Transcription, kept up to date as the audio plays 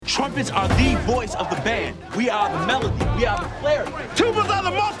Trumpets are the voice of the band. We are the melody. We are the clarity. Tubas are the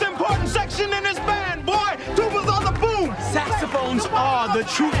most important section in this band, boy. Tubas are the boom. Saxophones are the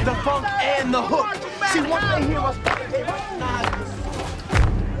truth, the funk, and the hook. See, once they hear us, they recognize this.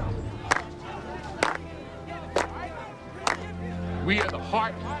 We are the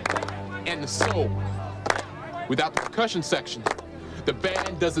heart and the soul. Without the percussion section, the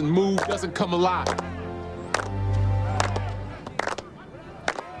band doesn't move, doesn't come alive.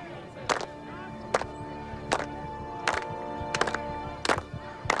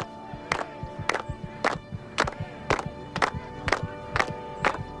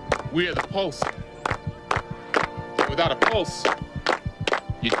 We are the pulse. Without a pulse,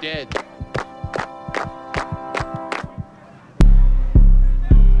 you're dead.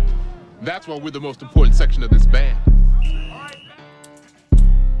 That's why we're the most important section of this band.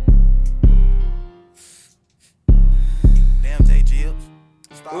 Damn, J. Gibbs.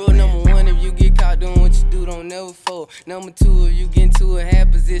 Rule number 1, if you get caught doing what you do, don't never fold. Number 2, if you get into a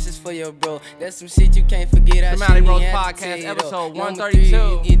half positions for your bro, that's some shit you can't forget. I shouldn't even have to tell you, episode though. 132.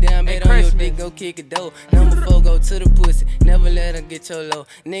 Number 3, you get down bad on your dick, go kick a dough. Number 4, go to the pussy, never let her get your low.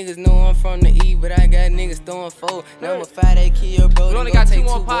 Niggas know I'm from the E, but I got niggas throwing 4. Number 5, they kill your bro. We only got 2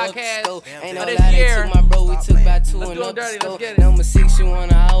 more podcasts Ain't no this lie, they year. took my bro, we took by 2 and do it up the dirty, score. let's get it. Number 6, you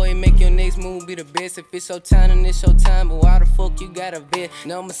wanna always make your next move be the best. If it's your time, then it's your time, but why the fuck you gotta bet?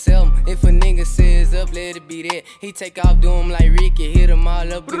 Number 7, if a nigga says up, let it be that. He take off, do him like Ricky, hit him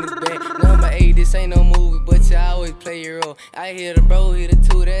all up in his back. Number 8, this ain't no movie, but you always play your role. I hear the bro, hit a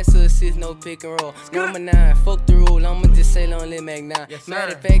 2, that's a assist, no pick and roll. Number 9, fuck the rule, I'ma just say long live McDonald. Yes,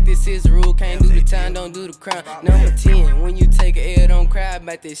 Matter of fact, this is the rule, can't do the time, don't do the crime. Number 10, when you take a L, don't cry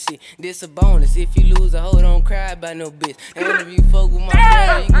about this shit. This a bonus, if you lose a hoe, don't cry about no bitch. And if you fuck with my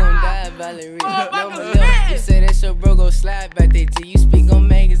brother, you gon' die violent rich. Number 11, you say that's your bro, go slide about that G. You speak on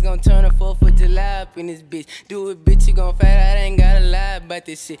Meg, it's gon' turn a 4th of July up in this bitch. Do it, bitch, you gon' fight out, I ain't gotta lie about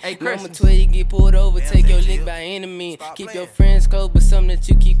this shit. Hey, Number 12, you get pulled over, take your lick by any means. Keep your friends close, but something that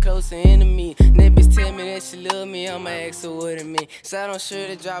you keep close to enemy. That bitch tell me that she love me, I'ma ask her what it mean. So I don't sure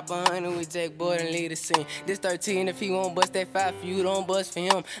to drop 100 with Jack Boy and leave the scene. This 13, if he won't bust that 5 for you, don't bust for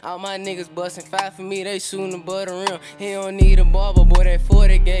him. All my niggas bustin' 5 for me, they shootin' above the rim. He don't need a barber, boy, that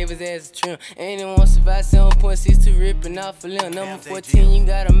 40 gave his ass a trim. Ain't no one survive 7.62 ripping off a limb. Number 14, you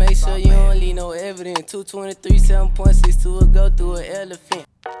gotta make sure you don't leave no evidence. 223, 7.62 will go through an elephant.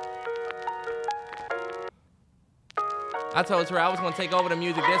 I told Terrell I was gonna take over the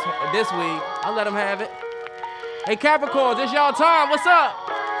music this week. I'll let him have it. Hey Capricorns, it's y'all time. What's up?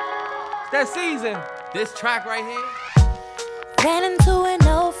 It's that season. This track right here. Ran into an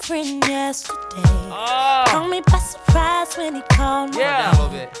old friend yesterday. Caught me by surprise when he called me. Yeah. A little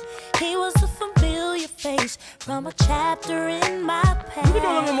bit. He was a familiar face from a chapter in my past. You can do a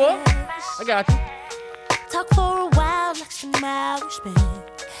little bit more. I got you. Talked for a while like some Irishman.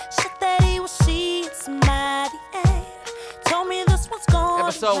 Said that he was seeing somebody. Told me this one's going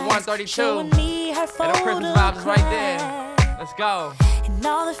Episode 132. Showing me her And the Christmas vibes is right there. Let's go. And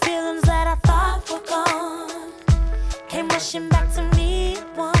all the feelings that I thought were gone came rushing back to me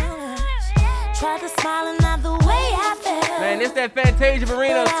at once. Tried to smile and not the way I felt. Man, it's that Fantasia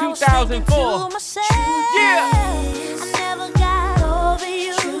Marina 2004. Yeah. I never got over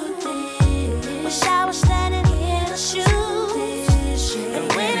you. Wish I was standing in the shoes. And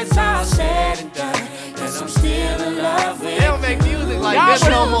when it's all said and done, guess I'm still in love with you. They don't make music like this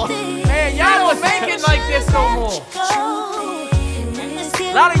no more. Man, y'all was making like this no more.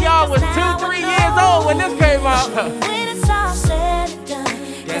 A lot of y'all was 2-3 years old when this came out. When it's all said and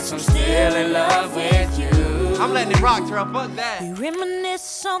done, guess I'm still in love with you. I'm letting it rock, Terrell. Fuck that. We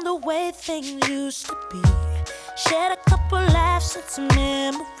reminisce on the way things used to be. Shared a couple laughs and some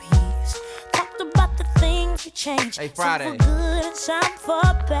memories. Talked about the things we changed. Hey, Friday. Some for good and some for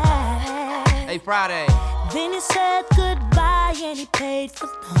bad. Hey, Friday. Then he said goodbye and he paid for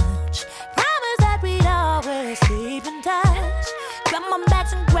lunch. Promised that we'd always keep in touch. Grabbed my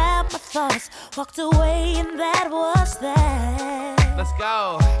bags and grabbed my thoughts. Walked away and that was that. Let's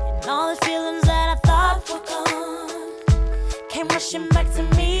go. And all the feelings that I thought were gone came rushing back to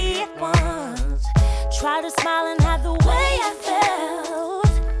me at once. Tried to smile and hide the way I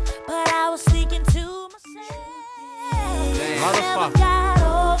felt, but I was thinking to myself, Damn. never got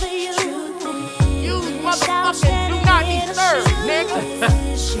over you. You motherfuckers do not deserve, nigga.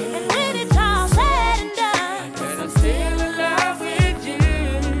 And when it's all said and done, I'm still in love with you.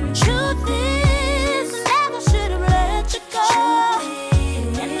 truth is, I never should have let you go.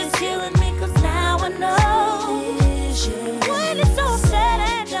 And it's killing me 'cause now I know. When it's all said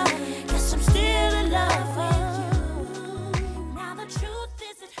and done, guess I'm still in love with you. Now the truth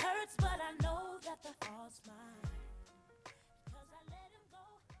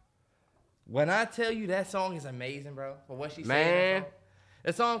When I tell you that song is amazing, bro, for what she said. Man.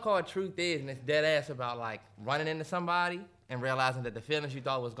 The song called Truth Is, and it's dead ass about like running into somebody and realizing that the feelings you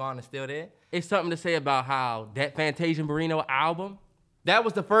thought was gone is still there. It's something to say about how that Fantasia Barrino album, That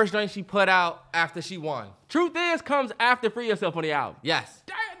was the first joint she put out after she won. Truth Is, comes after Free Yourself on the album. Yes.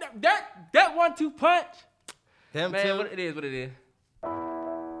 That 1-2 punch, Them man, two. what it is.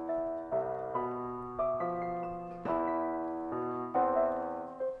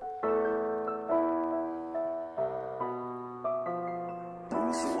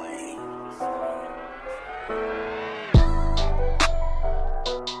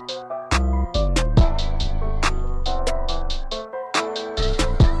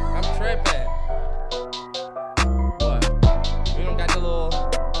 I'm tripping. What? We don't got the little...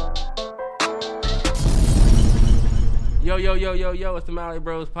 Yo, it's the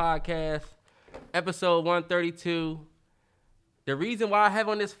MalloryBros podcast, episode 132. The reason why I have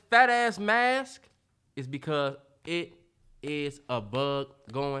on this fat ass mask is because it is a bug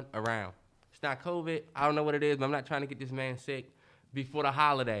going around. It's not COVID. I don't know what it is, but I'm not trying to get this man sick before the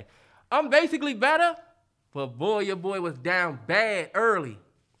holiday. I'm basically better, but boy, your boy was down bad early.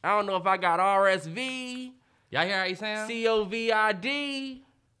 I don't know if I got RSV, Y'all hear how he sound? COVID,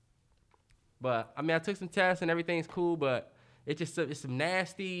 but I mean, I took some tests and everything's cool, but it's some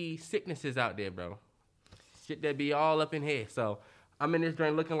nasty sicknesses out there, bro. Shit that be all up in here. So I'm in this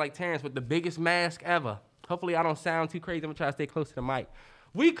joint looking like Terrance with the biggest mask ever. Hopefully I don't sound too crazy. I'm gonna try to stay close to the mic.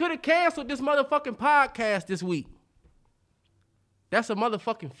 We could have canceled this motherfucking podcast this week. That's a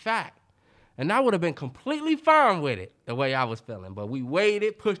motherfucking fact. And I would have been completely fine with it the way I was feeling. But we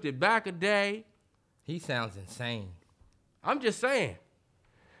waited, pushed it back a day. He sounds insane. I'm just saying.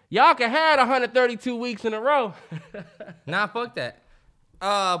 Y'all can have 132 weeks in a row. Nah, fuck that.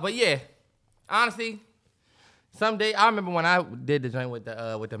 But yeah, honestly, someday I remember when I did the joint with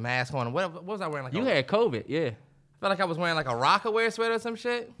the mask on. What was I wearing? Like You had COVID, yeah. I felt like I was wearing like a Rockaware sweater or some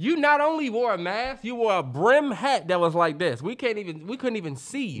shit. You not only wore a mask, you wore a brim hat that was like this. We couldn't even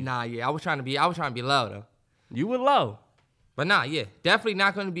see you. Nah, yeah, I was trying to be low though. You were low. But nah, yeah, definitely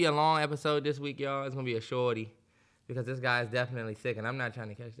not going to be a long episode this week, y'all. It's going to be a shorty because this guy is definitely sick, and I'm not trying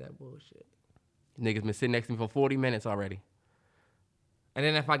to catch that bullshit. Niggas been sitting next to me for 40 minutes already. And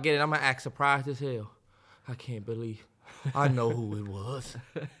then if I get it, I'm going to act surprised as hell. I can't believe I know who it was.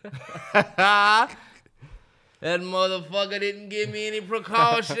 That motherfucker didn't give me any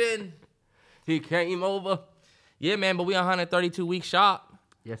precaution. He came over. Yeah, man, but we 132 weeks shop.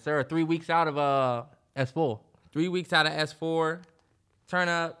 Yes, sir. 3 weeks out of S4. 3 weeks out of S4. Turn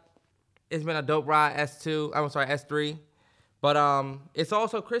up. It's been a dope ride, S3. But it's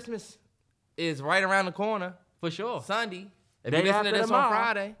also Christmas is right around the corner. For sure. Sunday. If Day you listen to after this tomorrow. on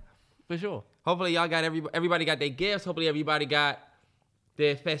Friday. For sure. Hopefully y'all got everybody got their gifts. Hopefully everybody got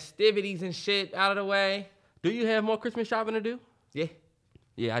their festivities and shit out of the way. Do you have more Christmas shopping to do? Yeah.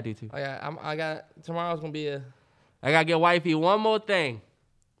 Yeah, I do too. I got tomorrow's gonna be I gotta get wifey one more thing.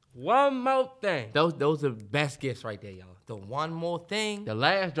 One more thing. those are the best gifts right there, y'all. The one more thing. The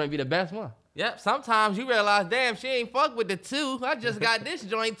last joint be the best one. Yep. Sometimes you realize, damn, she ain't fuck with the two. I just got this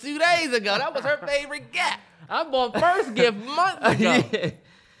joint 2 days ago. That was her favorite gift. I bought first gift months ago. Yeah.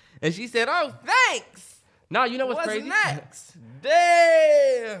 And she said, "Oh, thanks." No, you know what's What's crazy? next?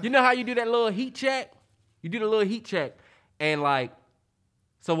 Damn. You know how you do that little heat check? You do the little heat check. And like,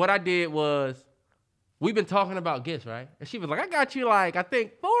 so what I did was, we've been talking about gifts, right? And she was like, I got you like, I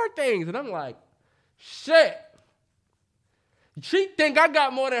think 4 things. And I'm like, shit. She think I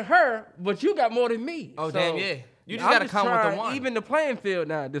got more than her, but you got more than me. Oh, So, damn, yeah. You just I'm gotta come with the trying one. Even the playing field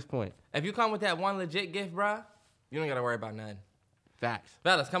now at this point. If you come with that one legit gift, bruh, you don't gotta worry about nothing. Facts.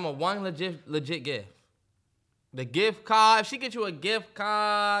 Fellas, come with one legit gift. The gift card. If she get you a gift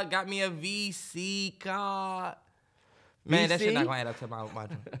card, got me a VC card. Man, that shit VC? not gonna add up to my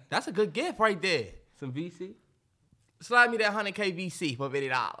drink. That's a good gift right there. Some VC. Slide me that 100K VC for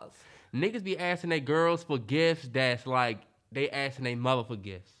 $50. Niggas be asking their girls for gifts that's like, they asking their mother for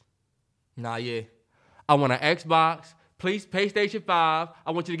gifts. Nah, yeah. I want an Xbox. Please, PlayStation 5.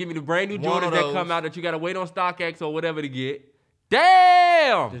 I want you to give me the brand new One Jordans of that those. come out that you gotta wait on StockX or whatever to get.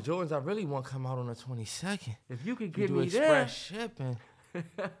 Damn! The Jordans I really want come out on the 22nd. If you could We give do me express shipping.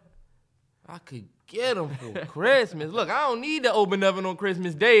 I could get them for Christmas. Look, I don't need to open nothing on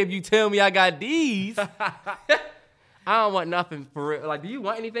Christmas Day if you tell me I got these. I don't want nothing for real. Like, do you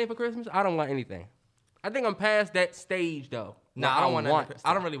want anything for Christmas? I don't want anything. I think I'm past that stage though. Nah, I don't want nothing. I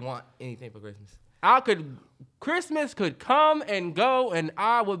stuff. don't really want anything for Christmas. Christmas could come and go and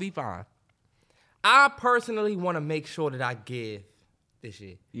I would be fine. I personally want to make sure that I give this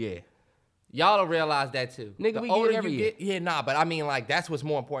year. Yeah. Y'all don't realize that too. Nigga, The we older give every you year. get, yeah, nah, but I mean, like, that's what's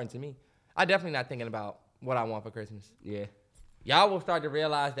more important to me. I definitely not thinking about what I want for Christmas. Yeah. Y'all will start to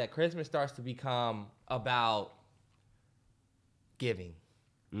realize that Christmas starts to become about giving.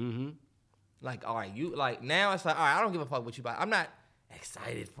 Mm-hmm. Like, all right, you like now it's like, all right, I don't give a fuck what you buy. I'm not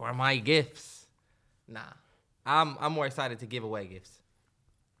excited for my gifts. Nah. I'm more excited to give away gifts.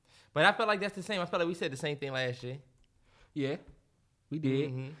 But I felt like that's the same. I felt like we said the same thing last year. Yeah. We did.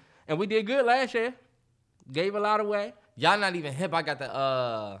 Mm-hmm. And we did good last year. Gave a lot away. Y'all not even hip. I got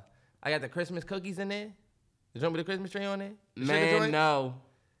the Christmas cookies in there. You joint with the Christmas tree on there? The sugar Man, joints? no.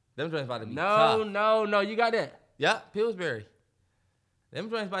 Them joints about to be No, tough. no. You got that. Yep, Pillsbury. Them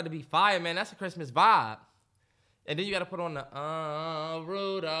joints about to be fire, man. That's a Christmas vibe. And then you got to put on the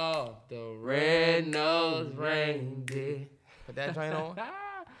Rudolph, the red-nosed reindeer. Put that joint on.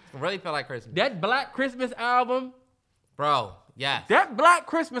 Really felt like Christmas. That Black Christmas album. Bro, yes. That Black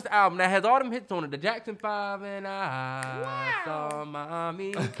Christmas album that has all them hits on it. The Jackson 5 and I saw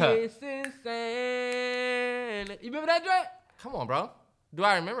mommy kissing Santa. You remember that joint? Come on, bro. Do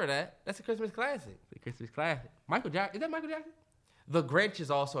I remember that? That's a Christmas classic. The Christmas classic. Michael Jackson. Is that Michael Jackson? The Grinch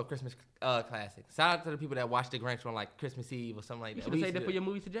is also a Christmas classic. Shout out to the people that watch The Grinch on like Christmas Eve or something like You that. should We have used saved to that for do your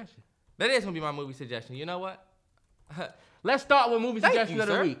movie suggestion. That is going to be my movie suggestion. You know what? Let's start with movie Thank suggestion you, of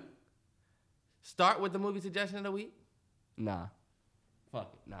the sir. week. Start with the movie suggestion of the week. Nah.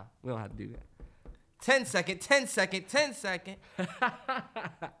 Fuck it. Nah. We don't have to do that. 10 second.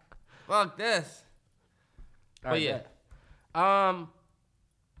 Fuck this. All right, yeah.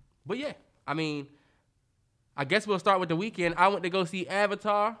 But yeah, I mean, I guess we'll start with the weekend. I went to go see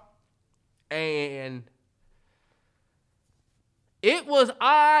Avatar, and it was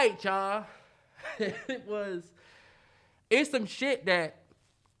alright, y'all. It's some shit that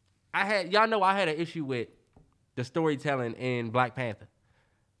y'all know I had an issue with the storytelling in Black Panther.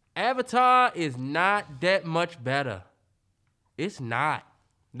 Avatar is not that much better. It's not.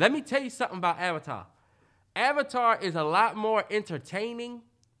 Let me tell you something about Avatar. Avatar is a lot more entertaining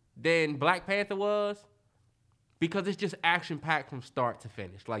than Black Panther was because it's just action-packed from start to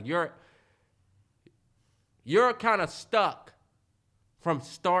finish. Like, you're kind of stuck from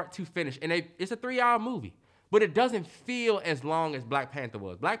start to finish. And it's a 3-hour movie, but it doesn't feel as long as Black Panther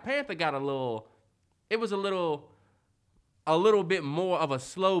was. Black Panther got a little bit more of a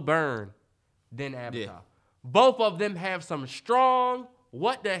slow burn than Avatar. Yeah. Both of them have some strong,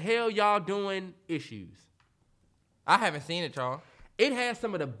 what the hell y'all doing issues. I haven't seen it, y'all. It has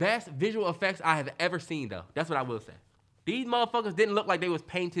some of the best visual effects I have ever seen, though. That's what I will say. These motherfuckers didn't look like they was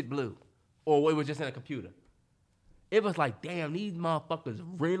painted blue or it was just in a computer. It was like, damn, these motherfuckers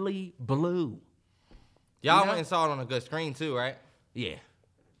really blue. Y'all went and saw it on a good screen, too, right? Yeah.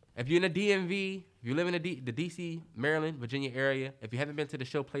 If you're in the DMV, if you live in the DC, Maryland, Virginia area, if you haven't been to the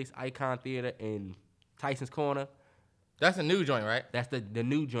Showplace Icon Theater in Tyson's Corner, That's a new joint, right? that's the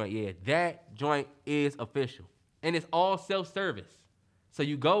new joint, yeah. That joint is official. And it's all self-service. So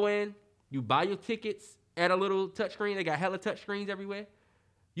you go in, you buy your tickets at a little touchscreen. They got hella touchscreens everywhere.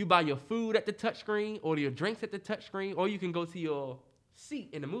 You buy your food at the touchscreen or your drinks at the touchscreen, or you can go to your seat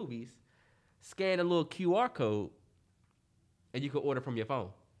in the movies, scan a little QR code, and you can order from your phone.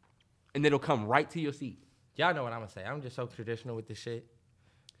 And it'll come right to your seat. Y'all know what I'm going to say. I'm just so traditional with this shit.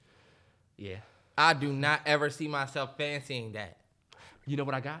 Yeah. I do not ever see myself fancying that. You know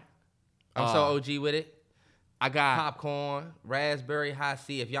what I got? I'm so OG with it. I got Popcorn, raspberry high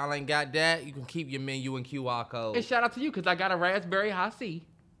C. If y'all ain't got that, you can keep your menu and QR code. And shout out to you, because I got a raspberry high C.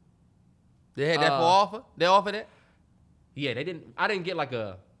 They had that for offer? They offer that? Yeah, I didn't get like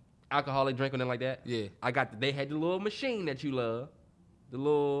a alcoholic drink or nothing like that. Yeah. They had the little machine that you love. The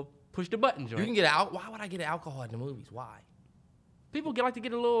little push the button joint. You can get out. Why would I get alcohol in the movies? Why? People like to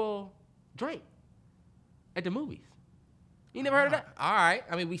get a little drink at the movies. You never heard of that? All right.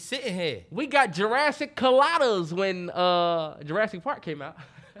 I mean, we sitting here. We got Jurassic Coladas when Jurassic Park came out.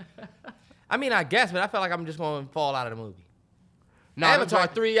 I mean, I guess, but I felt like I'm just going to fall out of the movie. Nah, Avatar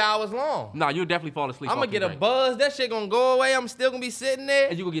 3 hours long. No, you'll definitely fall asleep. I'm going off to get your a drink. buzz. That shit going to go away. I'm still going to be sitting there.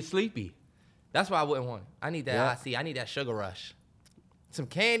 And you will get sleepy. That's why I wouldn't want it. I need that Yeah. IC. I need that sugar rush. Some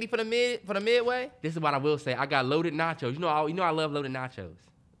candy for the midway. This is what I will say. I got loaded nachos. You know I love loaded nachos.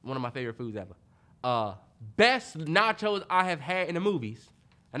 One of my favorite foods ever. Best nachos I have had in the movies.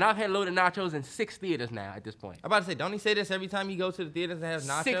 And I've had loaded nachos in 6 theaters now at this point. I'm about to say, don't he say this every time you go to the theaters and have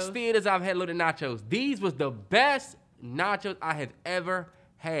nachos? 6 theaters I've had loaded nachos. These was the best nachos I have ever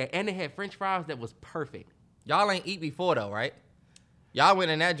had. And they had french fries that was perfect. Y'all ain't eat before, though, right? Y'all went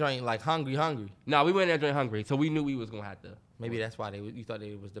in that joint like hungry. No, we went in there joint hungry, so we knew we was going to have to. Maybe that's why you thought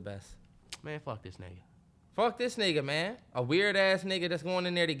they was the best. Man, fuck this nigga. Fuck this nigga, man. A weird-ass nigga that's going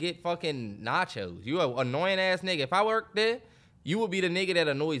in there to get fucking nachos. You a annoying-ass nigga. If I worked there, You would be the nigga that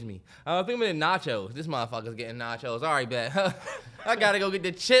annoys me. I think I'm in nachos. This motherfucker's getting nachos. All right, bet. I gotta go get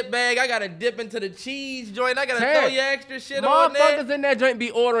the chip bag. I gotta dip into the cheese joint. I gotta throw your extra shit on there. Motherfuckers in that joint be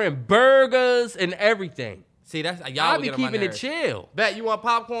ordering burgers and everything. See, that's y'all. I be keeping it chill. Bet you want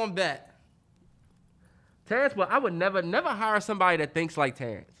popcorn? Bet. Terrance, well, I would never hire somebody that thinks like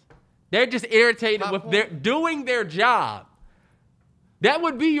Terrance. They're just irritated with their doing their job. That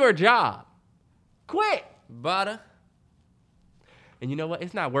would be your job. Quit. Butter. And you know what?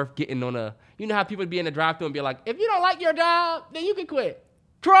 It's not worth getting on a... You know how people be in the drive-thru and be like, if you don't like your job, then you can quit.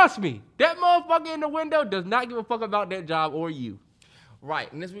 Trust me. That motherfucker in the window does not give a fuck about that job or you.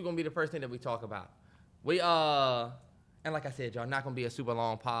 Right. And this is going to be the first thing that we talk about. And like I said, y'all, not going to be a super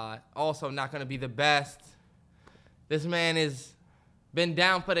long pod. Also, not going to be the best. This man has been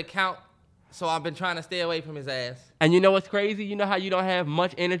down for the count, so I've been trying to stay away from his ass. And you know what's crazy? You know how you don't have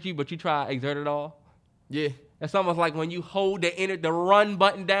much energy, but you try to exert it all? Yeah. It's almost like when you hold the run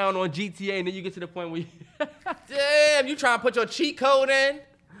button down on GTA and then you get to the point where you... Damn, you trying to put your cheat code in?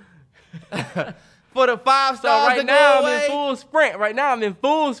 For the 5 stars so right to now go away? I'm in full sprint. Right now I'm in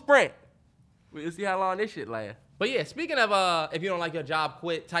full sprint. We'll see how long this shit lasts. But yeah, speaking of if you don't like your job,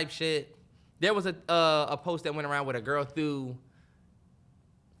 quit type shit, there was a post that went around with a girl threw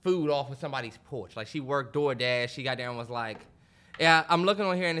food off of somebody's porch. Like she worked DoorDash. She got there and was like, yeah, I'm looking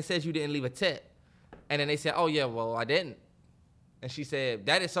on here and it says you didn't leave a tip. And then they said, oh, yeah, well, I didn't. And she said,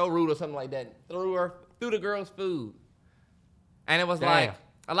 that is so rude or something like that. Threw the girl's food. And it was like,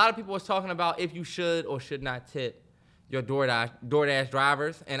 a lot of people was talking about if you should or should not tip your DoorDash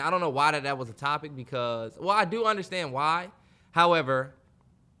drivers. And I don't know why that was a topic because, well, I do understand why. However,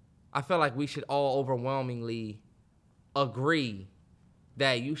 I feel like we should all overwhelmingly agree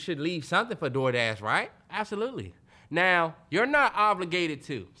that you should leave something for DoorDash, right? Absolutely. Now, you're not obligated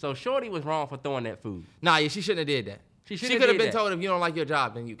to. So Shorty was wrong for throwing that food. Nah, yeah, she shouldn't have did that. She could have been told if you don't like your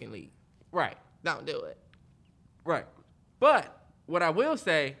job, then you can leave. Right. Don't do it. Right. But what I will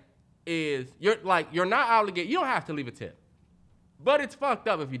say is you're not obligated. You don't have to leave a tip. But it's fucked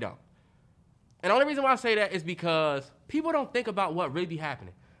up if you don't. And the only reason why I say that is because people don't think about what really be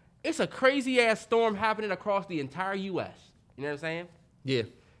happening. It's a crazy-ass storm happening across the entire U.S. You know what I'm saying? Yeah.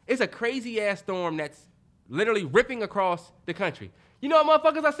 It's a crazy-ass storm that's literally ripping across the country. You know what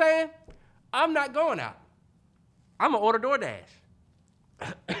motherfuckers are saying? I'm not going out. I'm going to order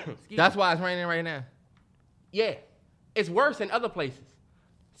DoorDash. That's why it's raining right now. Yeah. It's worse in other places.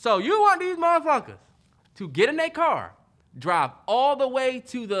 So you want these motherfuckers to get in their car, drive all the way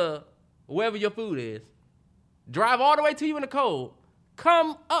to wherever your food is, drive all the way to you in the cold,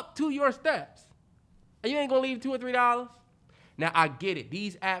 come up to your steps, and you ain't going to leave $2 or $3? Now, I get it.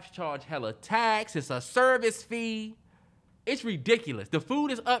 These apps charge hella tax. It's a service fee. It's ridiculous. The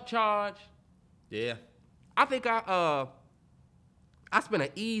food is upcharged. Yeah. I think I spent an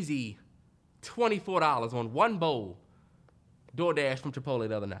easy $24 on one bowl DoorDash from Chipotle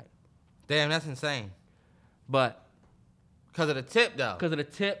the other night. Damn, that's insane. But because of the tip, though. Because of the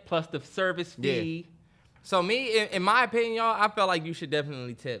tip plus the service fee. Yeah. So me, in my opinion, y'all, I feel like you should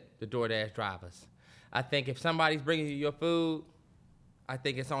definitely tip the DoorDash drivers. I think if somebody's bringing you your food, I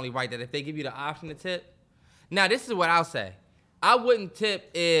think it's only right that if they give you the option to tip. Now, this is what I'll say. I wouldn't tip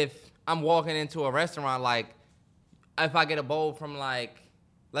if I'm walking into a restaurant, like, if I get a bowl from, like,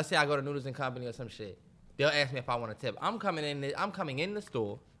 let's say I go to Noodles and Company or some shit. They'll ask me if I want to tip. I'm coming in the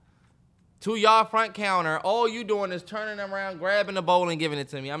store to y'all front counter. All you doing is turning around, grabbing the bowl and giving it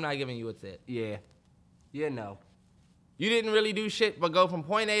to me. I'm not giving you a tip. Yeah. Yeah, no. You didn't really do shit but go from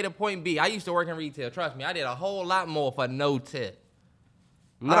point A to point B. I used to work in retail. Trust me, I did a whole lot more for no tip.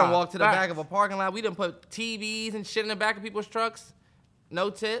 I done walked to the back of a parking lot. We done put TVs and shit in the back of people's trucks. No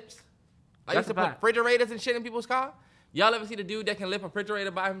tips. I used to put refrigerators and shit in people's car. Y'all ever see the dude that can lift a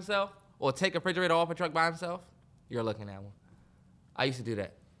refrigerator by himself or take a refrigerator off a truck by himself? You're looking at one. I used to do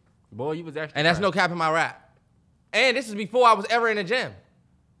that. Boy, you was actually. And that's no cap in my rap. And this is before I was ever in a gym.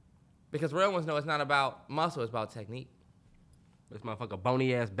 Because real ones know it's not about muscle, it's about technique. This motherfucker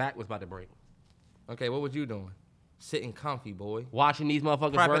bony ass back was about to break. Okay, what was you doing? Sitting comfy, boy. Watching these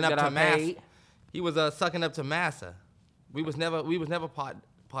motherfuckers Prepping work up that to I made. massa. He was sucking up to massa. We was never part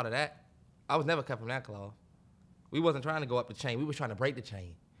of that. I was never cut from that cloth. We wasn't trying to go up the chain. We was trying to break the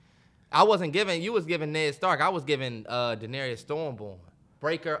chain. You was giving Ned Stark. I was giving Daenerys Stormborn.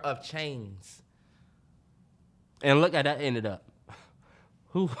 Breaker of chains. And look at that ended up.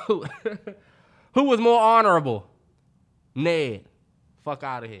 Who was more honorable? Ned. Fuck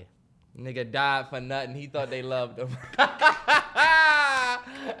out of here. Nigga died for nothing. He thought they loved him.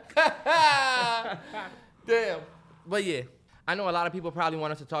 Damn. But yeah, I know a lot of people probably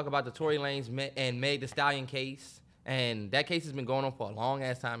want us to talk about the Tory Lanez and Meg Thee Stallion case And that case has been going on for a long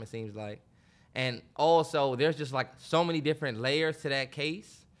ass time, it seems like. And also, there's just like so many different layers to that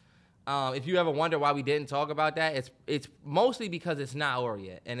case. If you ever wonder why we didn't talk about that, it's mostly because it's not over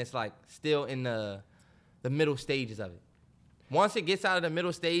yet, and it's like still in the middle stages of it. Once it gets out of the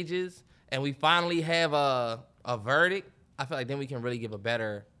middle stages and we finally have a verdict, I feel like then we can really give a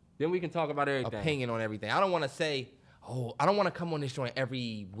better Then we can talk about everything. opinion on everything. I don't want to say, I don't want to come on this joint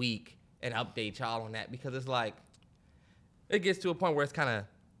every week and update y'all on that, because it's like it gets to a point where it's kind of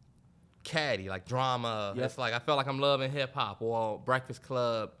catty, like drama. Yep. It's like I feel like I'm loving hip hop or Breakfast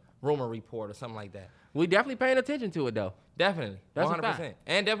Club, Rumor Report, or something like that. We definitely paying attention to it though. Definitely, That's 100%, a fact.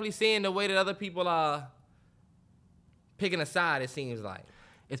 and definitely seeing the way that other people are picking a side. It seems like.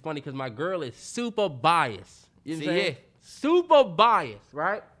 It's funny because my girl is super biased. You know what I'm See, saying? yeah. Super biased,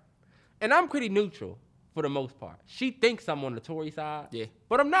 right? And I'm pretty neutral for the most part. She thinks I'm on the Tory side. Yeah.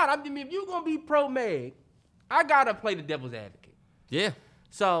 But I'm not. I mean, if you're going to be pro-Meg, I got to play the devil's advocate. Yeah.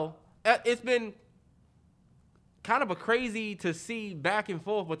 So it's been kind of a crazy to see back and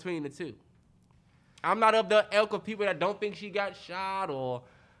forth between the two. I'm not of the ilk of people that don't think she got shot or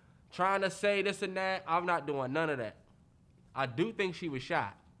trying to say this and that. I'm not doing none of that. I do think she was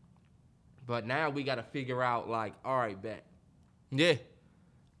shot. But now we got to figure out, like, all right, bet. Yeah.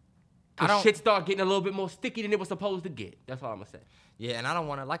 Because shit start getting a little bit more sticky than it was supposed to get. That's all I'm going to say. Yeah, and I don't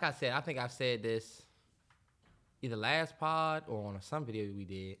want to, like I said, I think I've said this either last pod or on some video we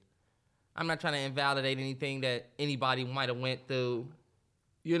did. I'm not trying to invalidate anything that anybody might have went through,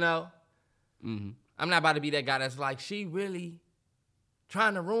 you know? Mm-hmm. I'm not about to be that guy that's like, she really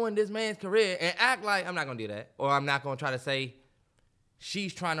trying to ruin this man's career and act like, I'm not going to do that. Or I'm not going to try to say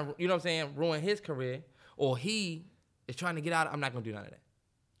she's trying to, you know what I'm saying, ruin his career. Or he is trying to get out. I'm not going to do none of that.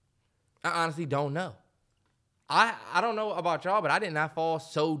 I honestly don't know. I don't know about y'all, but I did not fall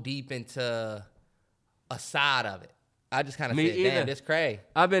so deep into a side of it. I just kind of said, damn, this crazy.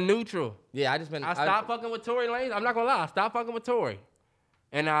 I've been neutral. Yeah, I stopped fucking with Tory Lanez. I'm not going to lie. I stopped fucking with Tory.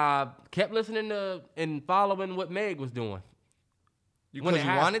 And I kept listening to and following what Meg was doing. Because you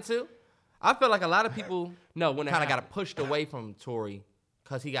wanted to? I feel like a lot of people kind of got pushed away from Tory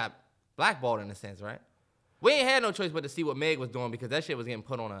because he got blackballed in a sense, right? We ain't had no choice but to see what Meg was doing because that shit was getting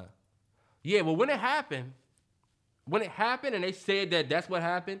put on a... Yeah, well, when it happened and they said that that's what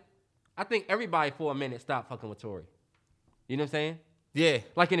happened, I think everybody for a minute stopped fucking with Tory. You know what I'm saying? Yeah.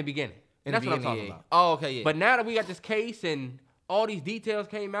 Like in the beginning. That's what I'm talking about. Oh, okay, yeah. But now that we got this case and all these details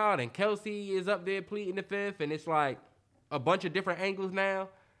came out and Kelsey is up there pleading the fifth and it's like a bunch of different angles now.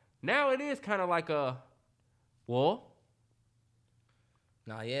 Now it is kind of like a, well.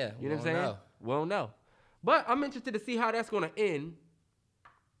 Nah, yeah. You know what I'm saying? Well, no. But I'm interested to see how that's going to end.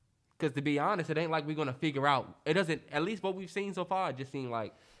 Because to be honest, it ain't like we're going to figure out. It doesn't, at least what we've seen so far, it just seemed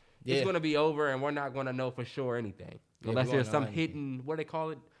like it's going to be over and we're not going to know for sure anything. Unless there's some hidden, what do they call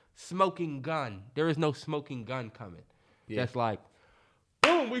it? Smoking gun. There is no smoking gun coming. Yeah. That's like,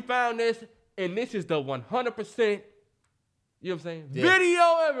 boom, we found this, and this is the 100%, you know what I'm saying? Yeah.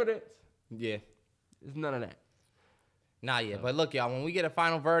 Video evidence. Yeah. It's none of that. Not yet. But look, y'all, when we get a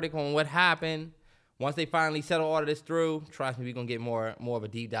final verdict on what happened, once they finally settle all of this through, trust me, we're going to get more of a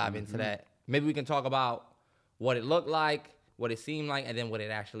deep dive into that. Maybe we can talk about what it looked like, what it seemed like, and then what it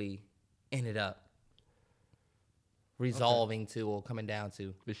actually ended up resolving to or coming down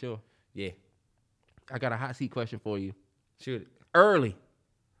to. For sure. Yeah. I got a hot seat question for you. Shoot it. Early.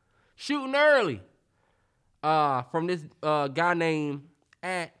 Shooting early. From this guy named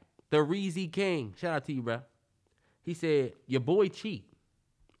at the Reezy King. Shout out to you, bro. He said, your boy cheat,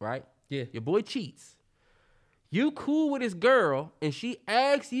 right? Yeah. Your boy cheats. You cool with his girl, and she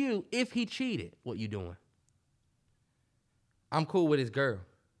asks you if he cheated. What you doing? I'm cool with his girl.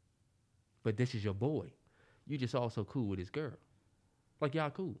 But this is your boy. You just also cool with his girl. Like, y'all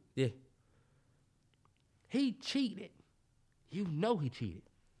cool. Yeah. He cheated. You know he cheated.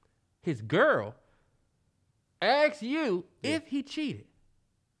 His girl asks you if he cheated.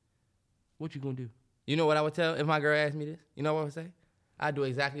 What you gonna do? You know what I would tell if my girl asked me this? You know what I would say? I'd do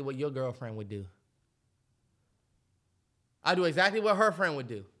exactly what your girlfriend would do. I'd do exactly what her friend would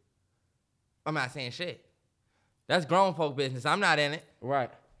do. I'm not saying shit. That's grown folk business. I'm not in it.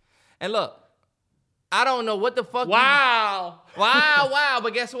 Right. And look, I don't know what the fuck. Wow. Wow.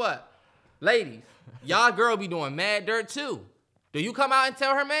 But guess what? Ladies, y'all girl be doing mad dirt too. Do you come out and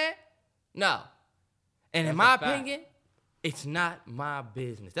tell her, man? No. And in my opinion, it's not my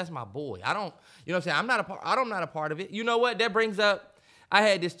business. That's my boy. I don't, you know what I'm saying? I'm not a part of it. You know what? That brings up, I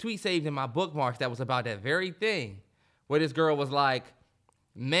had this tweet saved in my bookmarks that was about that very thing. Where this girl was like,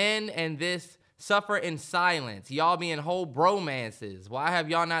 men and this suffer in silence. Y'all being whole bromances. Why have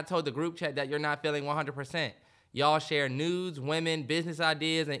y'all not told the group chat that you're not feeling 100%? Y'all share nudes, women, business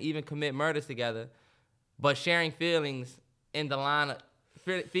ideas, and even commit murders together. But sharing feelings in the line of,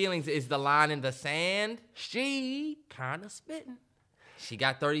 feelings is the line in the sand. She kind of spitting. She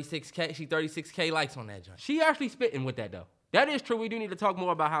got 36K. She 36K likes on that joint. She actually spitting with that though. That is true. We do need to talk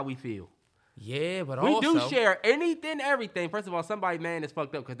more about how we feel. Yeah, but we also... do share anything, everything. First of all, somebody man is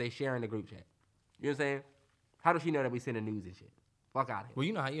fucked up because they share in the group chat. You know what I'm saying? How does she know that we sending news and shit? Fuck out of here. Well,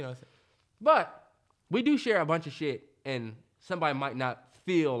 you know how you know. But we do share a bunch of shit, and somebody might not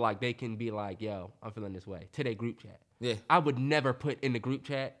feel like they can be like, yo, I'm feeling this way to their group chat. Yeah. I would never put in the group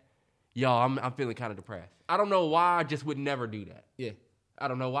chat, yo, I'm feeling kind of depressed. I don't know why. I just would never do that. Yeah. I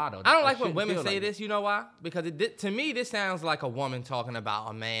don't know why, though. I don't like when women say this. You know why? Because to me, this sounds like a woman talking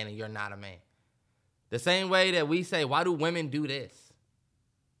about a man and you're not a man. The same way that we say, why do women do this,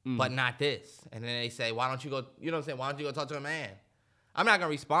 but not this? And then they say, why don't you go, you know what I'm saying? Why don't you go talk to a man? I'm not going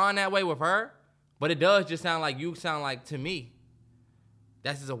to respond that way with her, but it does just sound like you sound like, to me,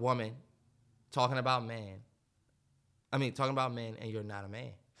 that's just a woman talking about men. I mean, talking about men and you're not a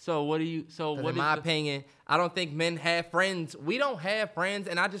man. So what do you, so what in my opinion, I don't think men have friends. We don't have friends,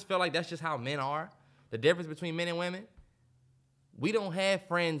 and I just feel like that's just how men are. The difference between men and women, we don't have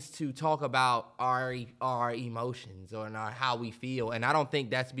friends to talk about our emotions or how we feel, and I don't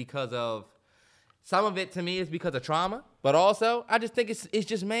think that's because of, some of it to me is because of trauma, but also I just think it's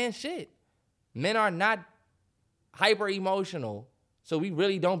just man shit. Men are not hyper emotional, so we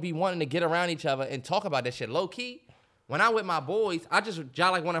really don't be wanting to get around each other and talk about that shit. Low key, when I'm with my boys,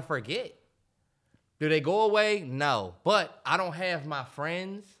 y'all like want to forget. Do they go away? No. But I don't have my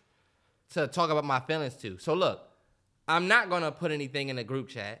friends to talk about my feelings to. So look, I'm not going to put anything in the group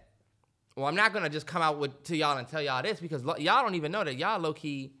chat. Well, I'm not going to just come out to y'all and tell y'all this because y'all don't even know that y'all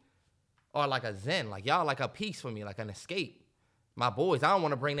low-key are like a zen. Like y'all like a peace for me, like an escape. My boys, I don't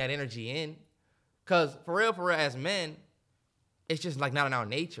want to bring that energy in. Because for real, as men, it's just like not in our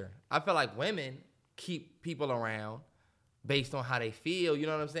nature. I feel like women keep people around based on how they feel, you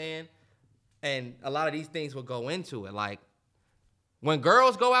know what I'm saying? And a lot of these things will go into it. Like, when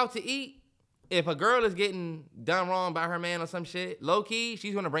girls go out to eat, if a girl is getting done wrong by her man or some shit, low-key,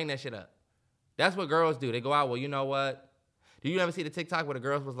 she's going to bring that shit up. That's what girls do. They go out, well, you know what? Do you ever see the TikTok where the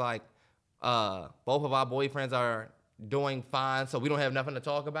girls was like, both of our boyfriends are doing fine, so we don't have nothing to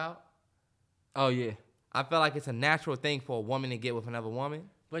talk about? Oh, yeah. I feel like it's a natural thing for a woman to get with another woman.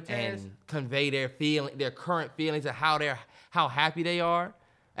 But and convey their current feelings of how happy they are.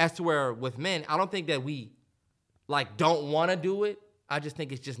 As to where with men, I don't think that we like don't want to do it. I just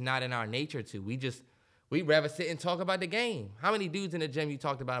think it's just not in our nature to. We'd rather sit and talk about the game. How many dudes in the gym you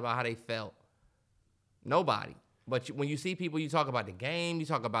talked about how they felt? Nobody. But when you see people, you talk about the game. You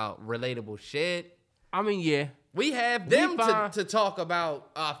talk about relatable shit. I mean, yeah. We have them to talk about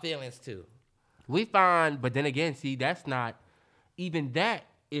our feelings too. We find, but then again, see, that's not even that.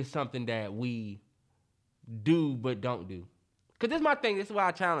 Is something that we do but don't do. Because this is my thing. This is why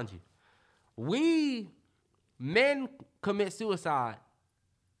I challenge you. Men commit suicide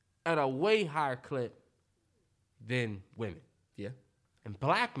at a way higher clip than women. Yeah. And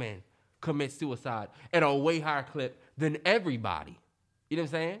black men commit suicide at a way higher clip than everybody. You know what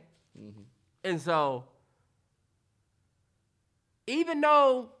I'm saying? Mm-hmm. And so, even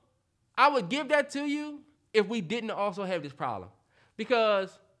though I would give that to you if we didn't also have this problem.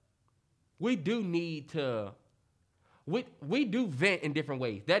 Because we do need to, we do vent in different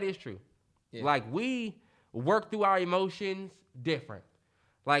ways. That is true. Yeah. Like, we work through our emotions different.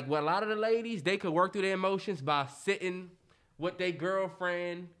 Like, with a lot of the ladies, they could work through their emotions by sitting with their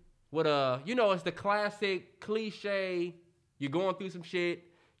girlfriend with it's the classic cliche, you're going through some shit,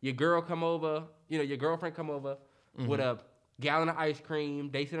 your girlfriend come over with a gallon of ice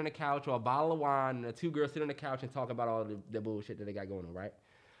cream, they sit on the couch, or a bottle of wine, and the two girls sit on the couch and talk about all the bullshit that they got going on, right?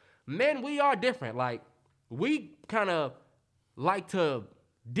 Men, we are different. Like, we kind of like to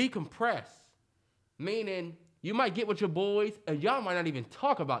decompress, meaning you might get with your boys, and y'all might not even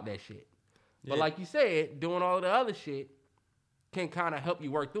talk about that shit. Yeah. But like you said, doing all the other shit can kind of help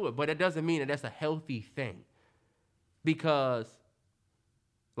you work through it, but it doesn't mean that that's a healthy thing. Because,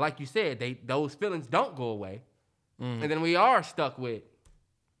 like you said, those feelings don't go away. And then we are stuck with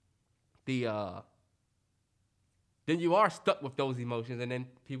then you are stuck with those emotions, and then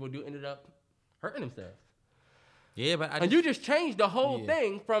people do ended up hurting themselves. Yeah, but you just changed the whole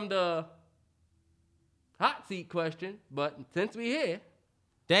thing from the hot seat question, but since we here.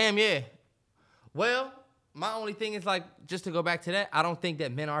 Damn, yeah. Well, my only thing is, like, just to go back to that, I don't think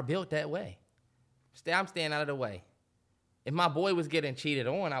that men are built that way. I'm staying out of the way. If my boy was getting cheated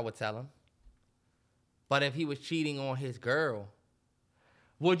on, I would tell him. But if he was cheating on his girl,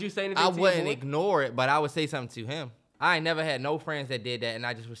 Would you say anything I to your wouldn't boy? ignore it, but I would say something to him. I ain't never had no friends that did that, and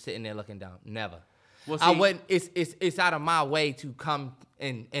I just was sitting there looking down. Never. Well, I see- wouldn't. It's out of my way to come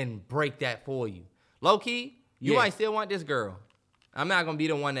and break that for you. Low key, you Yeah. might still want this girl. I'm not gonna be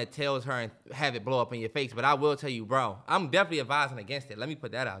the one that tells her and have it blow up in your face, but I will tell you, bro. I'm definitely advising against it. Let me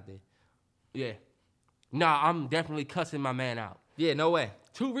put that out there. Yeah. Nah, I'm definitely cussing my man out. Yeah, no way.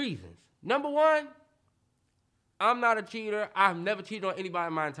 2 reasons. Number 1, I'm not a cheater. I've never cheated on anybody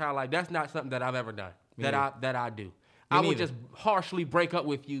in my entire life. That's not something that I've ever done. That I do. I would neither. just harshly break up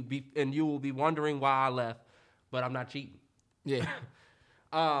with you, and you will be wondering why I left, but I'm not cheating. Yeah.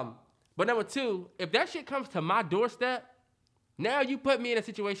 But number 2, if that shit comes to my doorstep, now you put me in a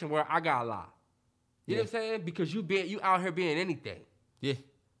situation where I gotta lie. You know what I'm saying? Because you out here being anything. Yeah.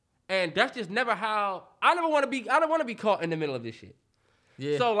 And that's just never how I don't want to be caught in the middle of this shit.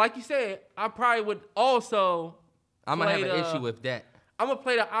 Yeah. So like you said, I probably would also I'm gonna have play an the- issue with that. I'm gonna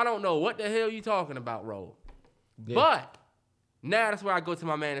play the I don't know what the hell you talking about role. Yeah. But now that's where I go to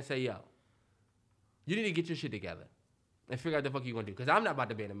my man and say, yo, you need to get your shit together and figure out the fuck you gonna do. Cause I'm not about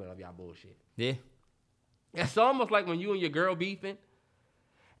to be in the middle of y'all bullshit. Yeah. It's almost like when you and your girl beefing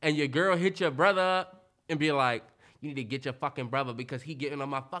and your girl hit your brother up and be like, you need to get your fucking brother because he getting on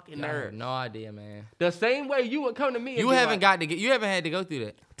my fucking I have nerves. no idea, man. The same way you would come to me and You be haven't like, you haven't had to go through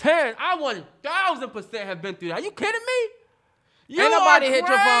that. Terrance, I 1,000% have been through that. Are you kidding me? You Ain't nobody are hit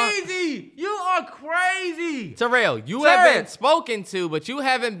your phone. crazy. You are crazy. Terrell, you have been Terrence. spoken to, but you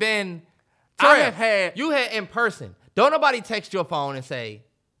haven't been. I Terrell, have had- You had in person. Don't nobody text your phone and say,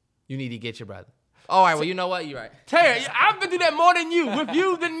 you need to get your brother. All right, well, you know what? You're right. Terrance, I've been through that more than you, with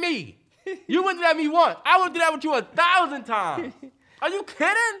you than me. You went through that with me once. I went through that with you 1,000 times. Are you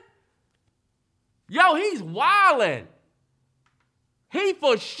kidding? Yo, he's wildin'. He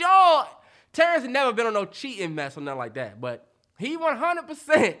for sure. Terrance has never been on no cheating mess or nothing like that, but he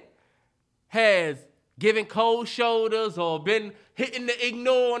 100% has given cold shoulders or been hitting the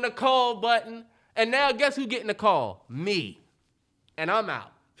ignore on the call button. And now guess who getting the call? Me. And I'm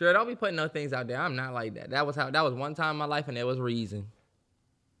out. Sure, don't be putting no things out there. I'm not like that. That was one time in my life, and there was reason.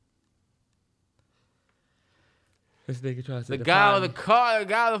 This nigga tries to The guy with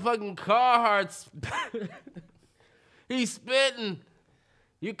the fucking Carhartt. He's spitting.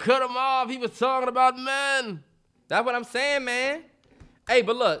 You cut him off. He was talking about men. That's what I'm saying, man. Hey,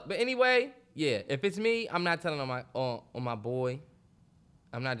 but anyway, yeah. If it's me, I'm not telling on my boy.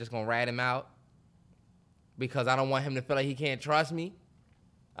 I'm not just gonna rat him out because I don't want him to feel like he can't trust me.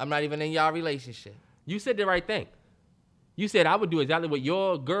 I'm not even in y'all relationship. You said the right thing. You said I would do exactly what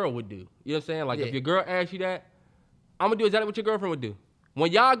your girl would do. You know what I'm saying? Like Yeah. if your girl asks you that, I'm gonna do exactly what your girlfriend would do.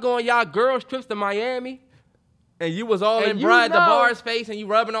 When y'all go on y'all girls trips to Miami, And you was all And in you Bride the know- Bar's face and you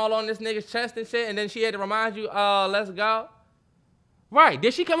rubbing all on this nigga's chest and shit, and then she had to remind you, let's go. right?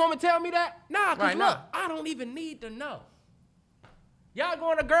 Did she come home and tell me that? Nah, cause Right, look, nah. I don't even need to know. Y'all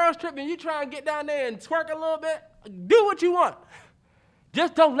go on a girls trip and you try and get down there and twerk a little bit. Do what you want.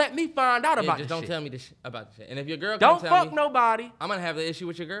 Just don't let me find out Yeah, about just this don't shit. tell me this shit about the shit. And if your girl Don't can't tell fuck me, nobody. I'm gonna have the issue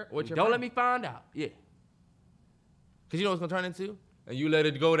with your girl. With your Don't friend. let me find out. Yeah. Cause you know what's gonna turn into? And you let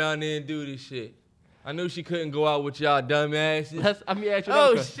her go down there and do this shit. I knew she couldn't go out with y'all dumbasses. Let me ask you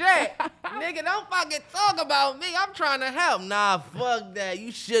Oh another question. shit, nigga! Don't fucking talk about me. I'm trying to help. Nah, fuck that.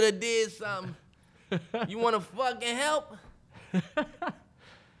 You should have did something. You wanna fucking help?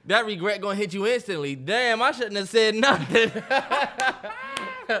 That regret gonna hit you instantly. Damn, I shouldn't have said nothing.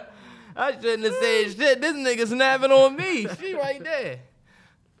 I shouldn't have said shit. This nigga snapping on me. She right there.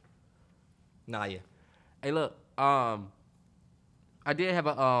 Nah, yeah. Hey, look. I did have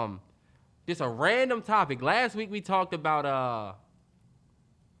just a random topic. Last week we talked about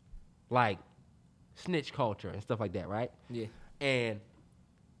like snitch culture and stuff like that, right? Yeah. And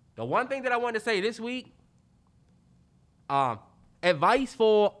the one thing that I wanted to say this week, advice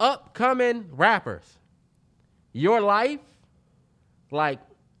for upcoming rappers. Your life, like,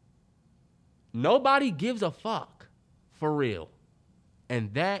 nobody gives a fuck for real.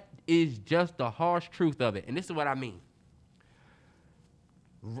 And that is just the harsh truth of it. And this is what I mean.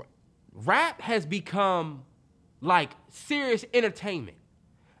 Rap has become like serious entertainment.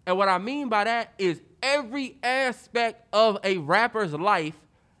 And what I mean by that is every aspect of a rapper's life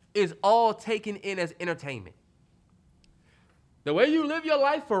is all taken in as entertainment. The way you live your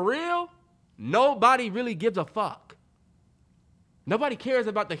life for real, nobody really gives a fuck. Nobody cares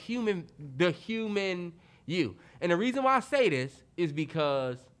about the human you. And the reason why I say this is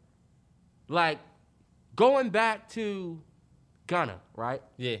because, like, going back to Gunna, right?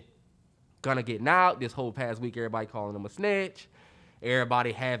 Yeah. Gunna getting out this whole past week, everybody calling him a snitch.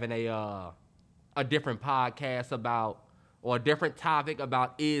 Everybody having a different podcast about or a different topic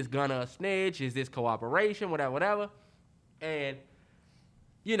about is Gunna a snitch, is this cooperation, whatever. And,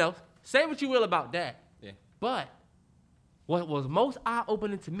 you know, say what you will about that. Yeah. But what was most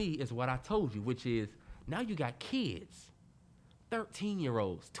eye-opening to me is what I told you, which is now you got kids,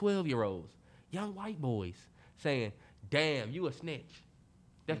 13-year-olds, 12-year-olds, young white boys saying, damn, you a snitch.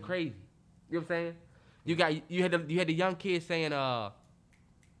 That's crazy. You know what I'm saying? You had the young kids saying,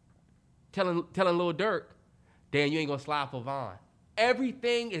 telling Lil Durk, damn, you ain't gonna slide for Vaughn.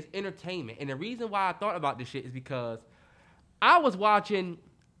 Everything is entertainment. And the reason why I thought about this shit is because I was watching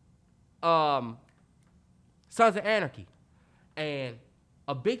Sons of Anarchy. And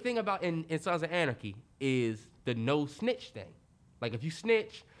a big thing about in Sons of Anarchy is the no snitch thing. Like if you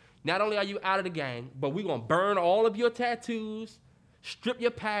snitch, not only are you out of the gang, but we gonna burn all of your tattoos, strip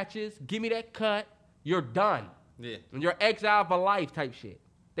your patches, give me that cut, you're done. Yeah. And you're exiled for life type shit.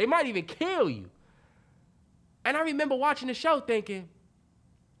 They might even kill you. And I remember watching the show thinking,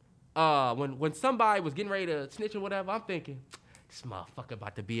 when somebody was getting ready to snitch or whatever, I'm thinking, this motherfucker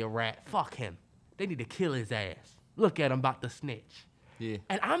about to be a rat. Fuck him. They need to kill his ass. Look at him about to snitch. Yeah.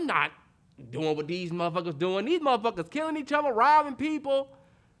 And I'm not doing what these motherfuckers doing. These motherfuckers killing each other, robbing people.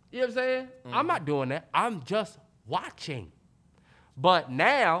 You know what I'm saying? Mm-hmm. I'm not doing that. I'm just watching. But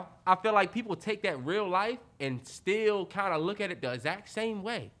now, I feel like people take that real life and still kind of look at it the exact same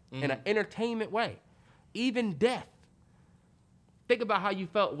way, in an entertainment way. Even death. Think about how you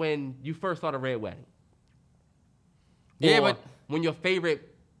felt when you first saw The Red Wedding. Yeah, or but when your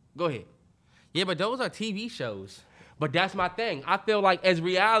favorite, go ahead. Yeah, but those are TV shows. But that's my thing. I feel like as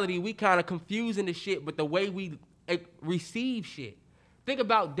reality, we kind of confusing the shit, but the way we receive shit. Think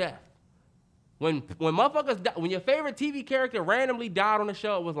about death. When motherfuckers die, when your favorite TV character randomly died on the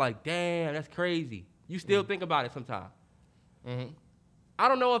show, it was like, damn, that's crazy. You still think about it sometimes. Mm-hmm. I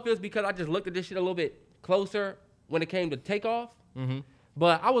don't know if it's because I just looked at this shit a little bit closer when it came to Takeoff. Mm-hmm.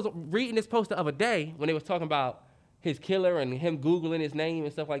 But I was reading this post the other day when they was talking about his killer and him Googling his name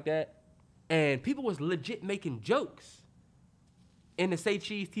and stuff like that. And people was legit making jokes in the Say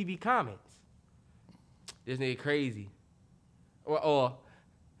Cheese TV comments. This nigga crazy. Or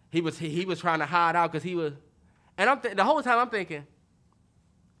he was trying to hide out because he was, and the whole time I'm thinking,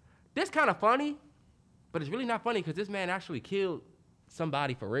 this kind of funny, but it's really not funny because this man actually killed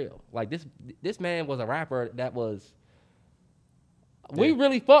somebody for real. Like this man was a rapper that was, we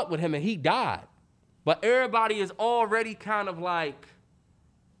really fucked with him and he died. But everybody is already kind of like,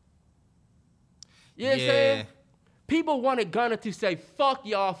 you know what I'm saying? People wanted Gunna to say, fuck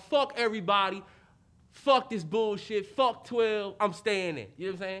y'all, fuck everybody, fuck this bullshit, fuck 12, I'm staying in. You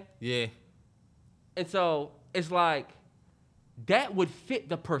know what I'm saying? Yeah. And so it's like, that would fit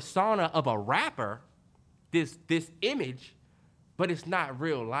the persona of a rapper, this image, but it's not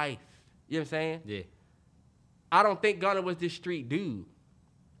real life. You know what I'm saying? Yeah. I don't think Gunna was this street dude.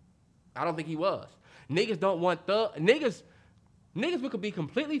 I don't think he was. Niggas don't want Thug. Niggas could be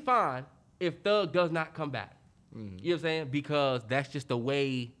completely fine if Thug does not come back. Mm-hmm. You know what I'm saying? Because that's just the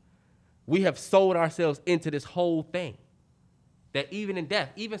way we have sold ourselves into this whole thing. That even in death,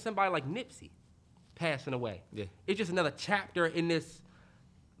 even somebody like Nipsey passing away, it's just another chapter in this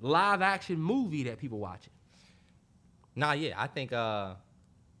live action movie that people watching. Nah, yeah, I think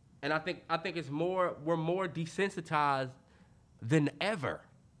and I think it's we're more desensitized than ever.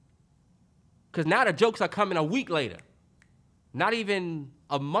 Cause now the jokes are coming a week later. Not even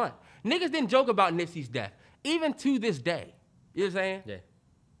a month. Niggas didn't joke about Nipsey's death. Even to this day. You know what I'm saying? Yeah.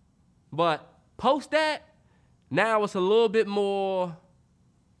 But post that, now it's a little bit more,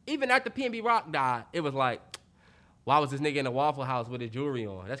 even after PNB Rock died, it was like, why was this nigga in a Waffle House with his jewelry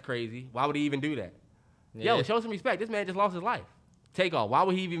on? That's crazy. Why would he even do that? Yeah. Yo, show some respect. This man just lost his life. Takeoff. Why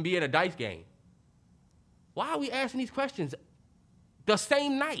would he even be in a dice game? Why are we asking these questions the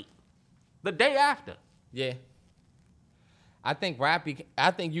same night? The day after. Yeah. I think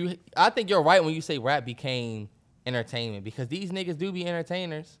you're right when you say rap became entertainment because these niggas do be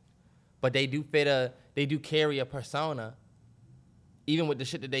entertainers, but they do carry a persona. Even with the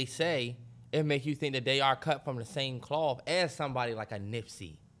shit that they say, it makes you think that they are cut from the same cloth as somebody like a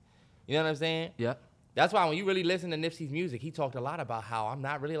Nipsey. You know what I'm saying? Yeah. That's why when you really listen to Nipsey's music, he talked a lot about how I'm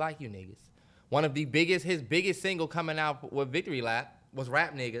not really like you niggas. One of his biggest single coming out with Victory Lap was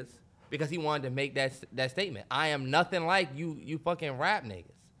Rap Niggas. Because he wanted to make that statement. I am nothing like you fucking rap niggas.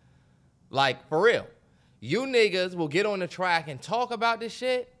 Like, for real. You niggas will get on the track and talk about this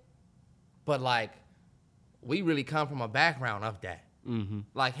shit, but like, we really come from a background of that. Mm-hmm.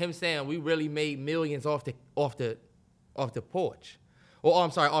 Like him saying we really made millions off the porch. Or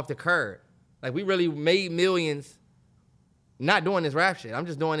I'm sorry, off the curb. Like we really made millions not doing this rap shit. I'm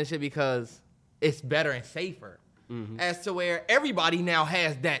just doing this shit because it's better and safer. as to where everybody now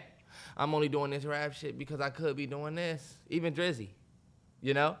has that. I'm only doing this rap shit because I could be doing this. Even Drizzy,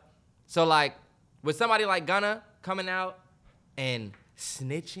 you know? So, like, with somebody like Gunna coming out and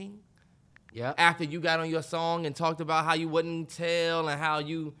snitching after you got on your song and talked about how you wouldn't tell and how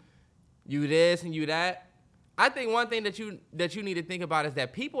you this and you that, I think one thing that you need to think about is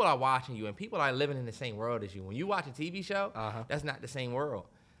that people are watching you and people are living in the same world as you. When you watch a TV show, that's not the same world.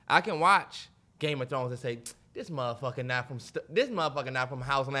 I can watch Game of Thrones and say, this motherfucker not from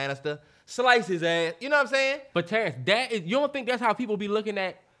House Lannister. Slice his ass. You know what I'm saying? But Terrance, you don't think that's how people be looking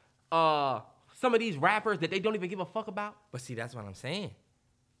at some of these rappers that they don't even give a fuck about? But see, that's what I'm saying.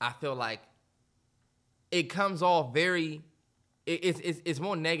 I feel like it comes off very, it's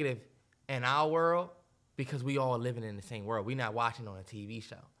more negative in our world because we all living in the same world. We not watching on a TV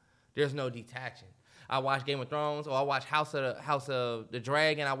show. There's no detaching. I watch Game of Thrones or I watch House of the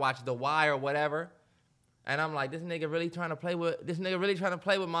Dragon. I watch The Wire or whatever. And I'm like, this nigga really trying to play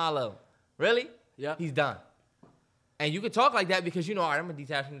with Mallo. Really? Yeah. He's done. And you can talk like that because, you know, all right, I'm going to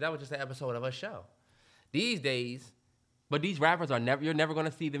detach. That was just an episode of a show. These days. But these rappers you're never going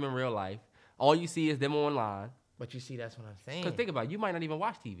to see them in real life. All you see is them online. But you see, that's what I'm saying. Because think about it, you might not even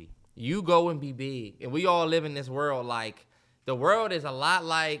watch TV. You go and be big. And we all live in this world like, the world is a lot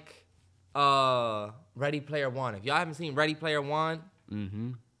like Ready Player One. If y'all haven't seen Ready Player One,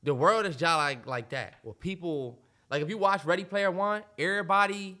 the world is just like that. Well, people, like if you watch Ready Player One,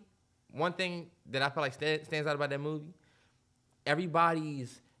 everybody, one thing that I feel like stands out about that movie,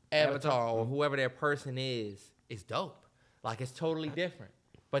 everybody's avatar or whoever their person is dope. Like it's totally different.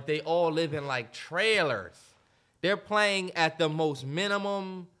 But they all live in like trailers. They're playing at the most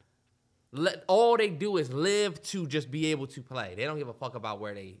minimum. All they do is live to just be able to play. They don't give a fuck about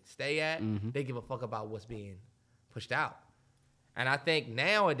where they stay at. They give a fuck about what's being pushed out. And I think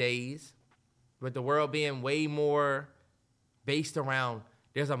nowadays, with the world being way more based around,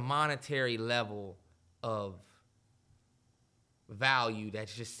 there's a monetary level of value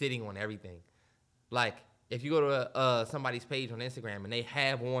that's just sitting on everything. Like, if you go to somebody's page on Instagram and they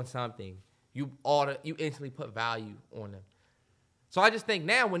have on something, you instantly put value on them. So I just think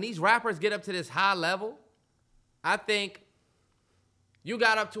now when these rappers get up to this high level, I think you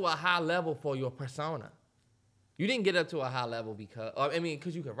got up to a high level for your persona. You didn't get up to a high level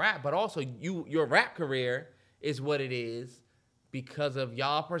because you can rap, but also your rap career is what it is because of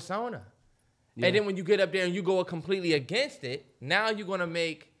y'all persona. Yeah. And then when you get up there and you go completely against it, now you're going to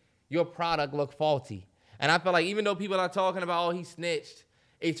make your product look faulty. And I feel like even though people are talking about, oh, he snitched,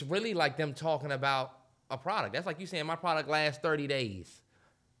 it's really like them talking about a product. That's like you saying my product lasts 30 days.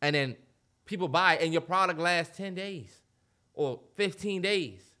 And then people buy it and your product lasts 10 days or 15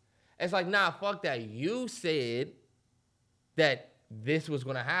 days. It's like, nah, fuck that. You said that this was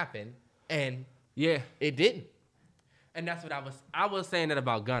going to happen, and it didn't. And that's what I was saying that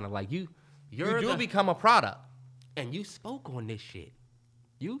about Gunna. Like, you do become a product. And you spoke on this shit.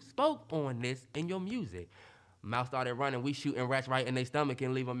 You spoke on this in your music. Mouth started running, we shooting rats right in their stomach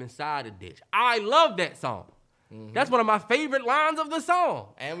and leave them inside the ditch. I love that song. That's one of my favorite lines of the song.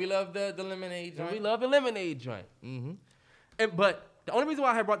 And we love the lemonade joint. And we love the lemonade joint. But the only reason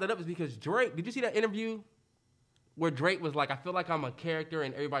why I brought that up is because Drake, did you see that interview where Drake was like, I feel like I'm a character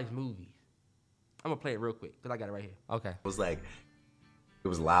in everybody's movies? I'm going to play it real quick because I got it right here. Okay. It was like, it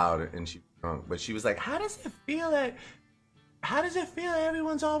was loud and she was drunk, but she was like, how does it feel that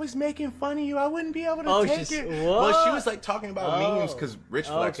everyone's always making fun of you? I wouldn't be able to take it. What? Well, she was like talking about memes because Rich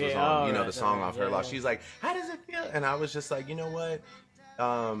Flex was on, the song off her loss. She's like, how does it feel? And I was just like, you know what?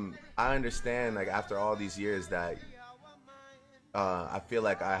 I understand, like, after all these years that I feel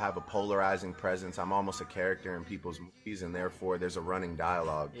like I have a polarizing presence. I'm almost a character in people's movies, and therefore there's a running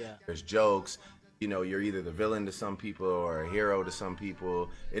dialogue. Yeah. There's jokes. You know, you're either the villain to some people or a hero to some people.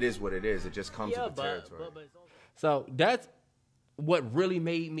 It is what it is. It just comes with the territory. So that's what really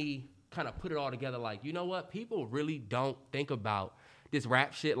made me kind of put it all together. Like, you know what? People really don't think about this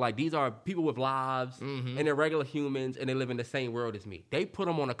rap shit. Like, these are people with lives, and they're regular humans, and they live in the same world as me. They put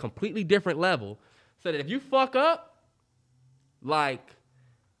them on a completely different level so that if you fuck up, like,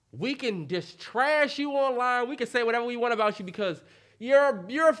 we can just trash you online. We can say whatever we want about you because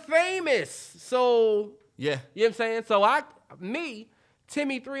you're famous. So, yeah. You know what I'm saying? So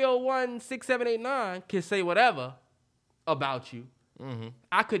Timmy 3016789 can say whatever about you.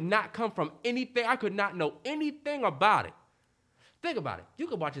 I could not come from anything. I could not know anything about it. Think about it. You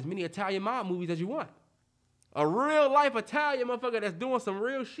can watch as many Italian mob movies as you want. A real life Italian motherfucker that's doing some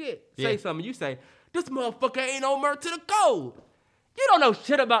real shit. Say something. You say, this motherfucker ain't on Murder to the Code. You don't know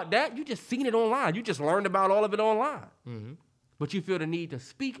shit about that. You just seen it online. You just learned about all of it online. But you feel the need to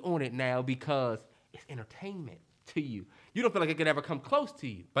speak on it now because it's entertainment to you. You don't feel like it could ever come close to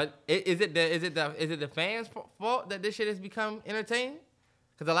you. But is it the fans' fault that this shit has become entertainment?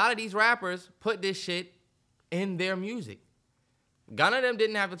 Because a lot of these rappers put this shit in their music. None of them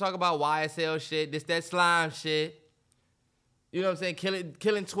didn't have to talk about YSL shit, that slime shit. You know what I'm saying?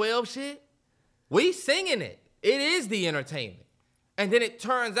 Killing 12 shit. We singing it. It is the entertainment. And then it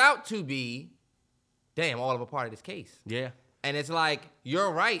turns out to be, damn, all of a part of this case. Yeah. And it's like,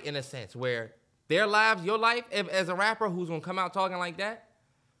 you're right in a sense where their lives, your life, as a rapper who's gonna come out talking like that,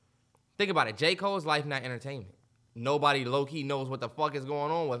 think about it. J. Cole's life, not entertainment. Nobody low-key knows what the fuck is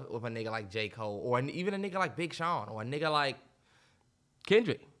going on with a nigga like J. Cole, or even a nigga like Big Sean, or a nigga like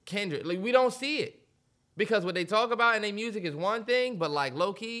Kendrick. Like, we don't see it. Because what they talk about in their music is one thing, but like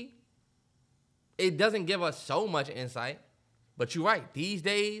low-key, it doesn't give us so much insight. But you're right. These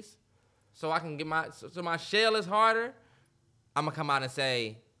days, so I can get my shell is harder, I'm gonna come out and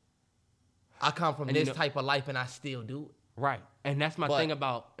say, I come from this type of life and I still do it. Right. And that's my thing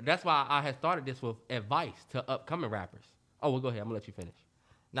about, that's why I had started this with advice to upcoming rappers. Oh, well, go ahead. I'm going to let you finish.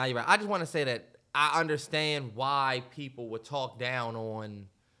 Nah, you're right. I just want to say that I understand why people would talk down on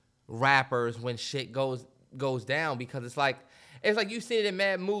rappers when shit goes down, because it's like you've seen it in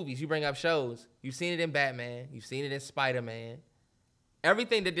mad movies. You bring up shows. You've seen it in Batman. You've seen it in Spider-Man.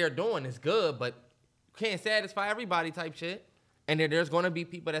 Everything that they're doing is good, but you can't satisfy everybody type shit. And then there's going to be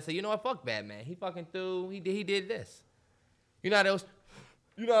people that say, you know what, fuck Batman. He fucking he did this. You know how those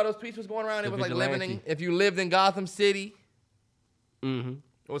tweets was going around? It was like if you lived in Gotham City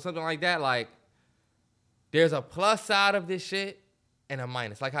or something like that, like there's a plus side of this shit and a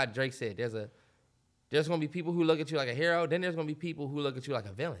minus. Like how Drake said, there's going to be people who look at you like a hero. Then there's going to be people who look at you like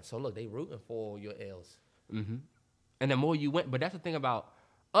a villain. So look, they rooting for your L's. Mm-hmm. And the more you went, but that's the thing about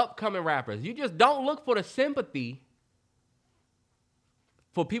upcoming rappers. You just don't look for the sympathy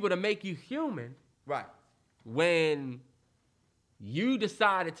for people to make you human. Right. When you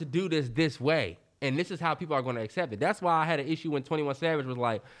decided to do this way, and this is how people are going to accept it. That's why I had an issue when 21 Savage was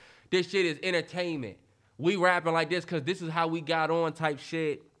like, this shit is entertainment. We rapping like this because this is how we got on type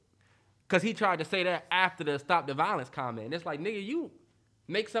shit. Because he tried to say that after the Stop the Violence comment. And it's like, nigga, you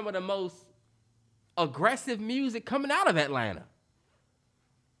make some of the most aggressive music coming out of Atlanta.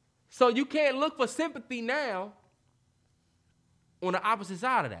 So you can't look for sympathy now on the opposite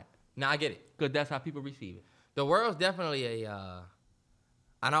side of that. Nah, I get it. Because that's how people receive it. The world's definitely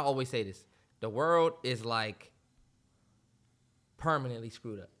and I always say this, the world is like permanently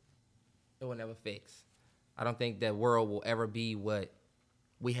screwed up. It will never fix. I don't think that world will ever be what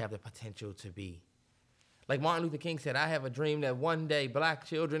we have the potential to be. Like Martin Luther King said, I have a dream that one day black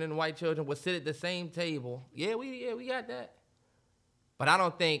children and white children will sit at the same table. Yeah, we got that. But I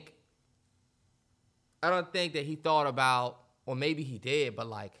don't think that he thought about, or maybe he did, but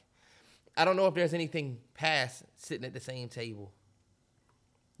like, I don't know if there's anything past sitting at the same table.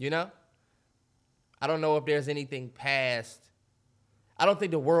 You know? I don't know if there's anything past. I don't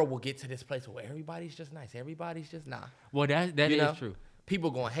think the world will get to this place where everybody's just nice. Everybody's just nah. Well, that is true.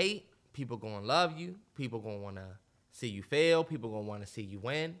 People gonna hate. People gonna love you. People gonna wanna see you fail. People gonna wanna see you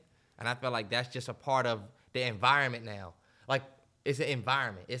win. And I feel like that's just a part of the environment now. Like, it's an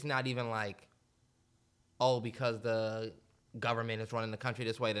environment. It's not even like, oh, because the government is running the country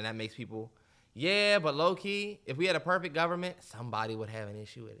this way, then that makes people, yeah, but low-key, if we had a perfect government, somebody would have an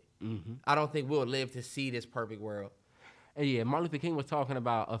issue with it. Mm-hmm. I don't think we'll live to see this perfect world. And yeah, Martin Luther King was talking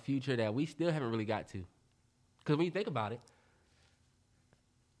about a future that we still haven't really got to. Because when you think about it,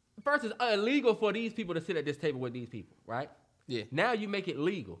 first, it's illegal for these people to sit at this table with these people, right? Yeah. Now you make it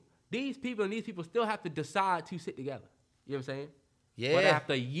legal. These people still have to decide to sit together. You know what I'm saying? Yeah. But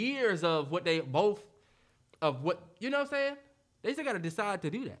after years of what they both, of what, you know what I'm saying? They still got to decide to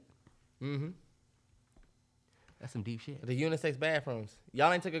do that. Mm-hmm. That's some deep shit. The unisex bathrooms.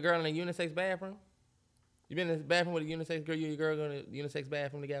 Y'all ain't took a girl in a unisex bathroom? You been in the bathroom with a unisex girl, you and your girl go in a unisex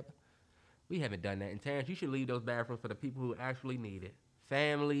bathroom together? We haven't done that. And Terrance, you should leave those bathrooms for the people who actually need it.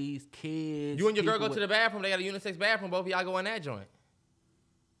 Families, kids. You and your girl go to the bathroom, they got a unisex bathroom, both of y'all go in that joint.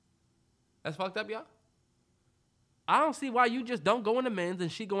 That's fucked up, y'all? I don't see why you just don't go in the men's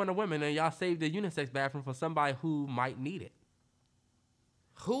and she go in the women and y'all save the unisex bathroom for somebody who might need it.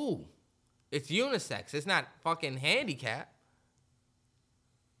 Who? It's unisex. It's not fucking handicap.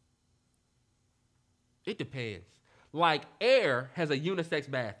 It depends. Like, Air has a unisex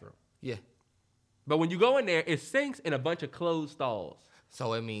bathroom. Yeah. But when you go in there, it sinks in a bunch of closed stalls.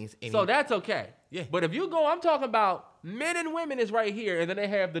 So it means... So that's okay. Yeah. But if you go, I'm talking about men and women is right here, and then they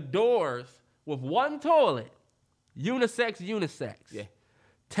have the doors with one toilet. Unisex. Yeah.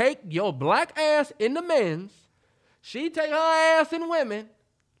 Take your black ass in the men's. She take her ass in women.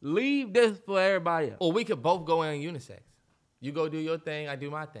 Leave this for everybody else. Or we could both go in unisex. You go do your thing, I do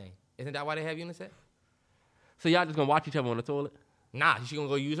my thing. Isn't that why they have unisex? So y'all just gonna watch each other on the toilet? Nah, she's gonna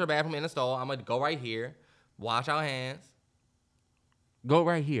go use her bathroom in the stall. I'm gonna go right here, wash our hands. Go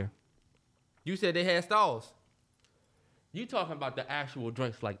right here. You said they had stalls. You talking about the actual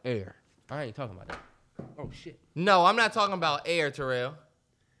drinks like air. I ain't talking about that. Oh, shit. No, I'm not talking about air, Terrell.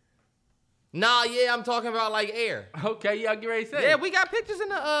 Nah, yeah, I'm talking about like air. Okay, y'all get ready to say. Yeah, we got pictures in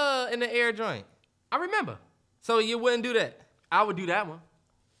the air joint. I remember. So you wouldn't do that? I would do that one.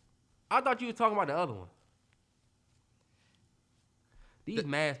 I thought you were talking about the other one. These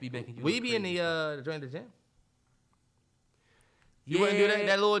masks be making you. We be in the joint at the gym. You wouldn't do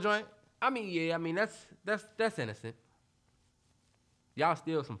that little joint? I mean, yeah. I mean, that's innocent. Y'all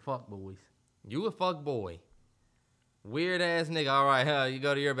still some fuck boys. You a fuck boy. Weird ass nigga. All right, you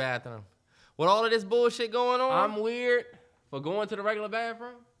go to your bathroom. With all of this bullshit going on? I'm weird for going to the regular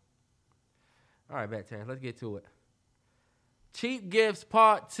bathroom. All right, back Terrance. Let's get to it. Cheap Gifts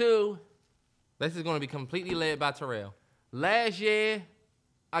Part 2. This is going to be completely led by Terrell. Last year,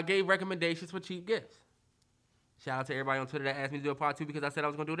 I gave recommendations for cheap gifts. Shout out to everybody on Twitter that asked me to do a Part 2 because I said I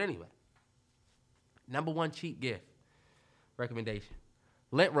was going to do it anyway. Number one cheap gift recommendation.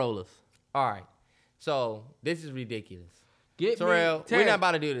 Lint rollers. All right. So, this is ridiculous. Terrell, we're not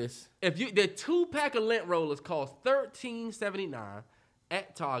about to do this. If you the 2-pack of lint rollers cost $13.79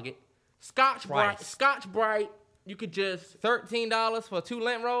 at Target. Scotch Brite, you could just $13 for 2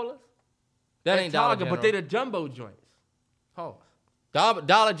 lint rollers? That ain't Target, Dollar General. but they the jumbo joints. Pause.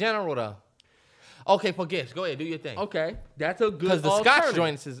 Dollar General though. Okay, for gifts. Go ahead, do your thing. Okay, that's a good because the alternative. Scotch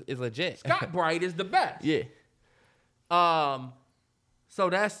joints is legit. Scotch Brite is the best. Yeah. So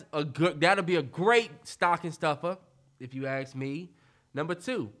that'll be a great stocking stuffer, if you ask me. Number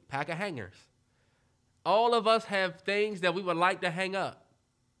 2, pack of hangers. All of us have things that we would like to hang up.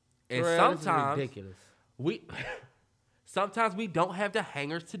 And Terrell, sometimes this is ridiculous. sometimes we don't have the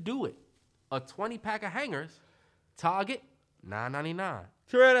hangers to do it. A 20-pack of hangers, Target, $9.99.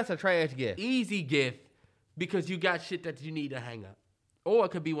 Terrell, that's a trash gift. Easy gift because you got shit that you need to hang up. Or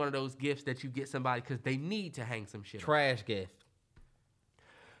it could be one of those gifts that you get somebody because they need to hang some shit up. Trash gift.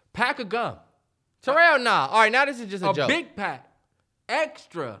 Pack of gum. Terrell, nah. All right, now this is just a joke. A big pack.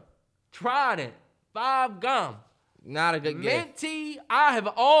 Extra. Trident. 5 gum. Not a good gift. Minty. I have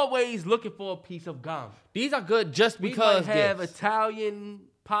always looking for a piece of gum. These are good just because we might have gifts. Italian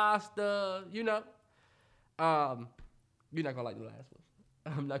pasta, you know. You're not going to like the last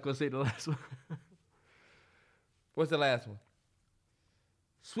one. I'm not going to say the last one. What's the last one?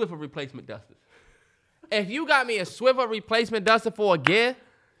 Swiffer replacement dusters. If you got me a Swiffer replacement duster for a gift.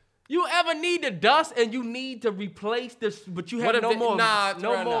 You ever need to dust and you need to replace this, but you have no more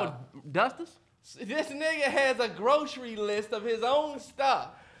dusters? This nigga has a grocery list of his own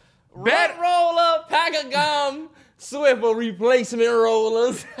stuff. Bet roller, pack of gum, Swiffer replacement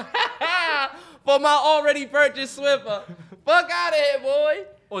rollers. For my already purchased Swiffer. Fuck out of here, boy.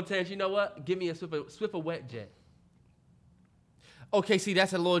 Or Terrance, you know what? Give me a Swiffer wet jet. Okay, see,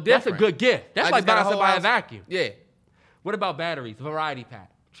 that's a little different. That's a good gift. That's like buying somebody a vacuum. Yeah. What about batteries? Variety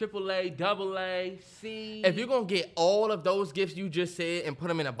pack. AAA, AA, C. If you're going to get all of those gifts you just said and put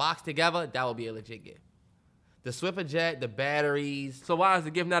them in a box together, that would be a legit gift. The Swiffer jet, the batteries. So why is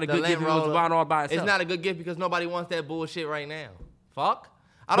the gift not a good gift if it was buying all by itself? It's not a good gift because nobody wants that bullshit right now. Fuck.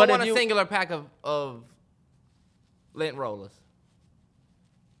 I don't want a singular pack of lint rollers.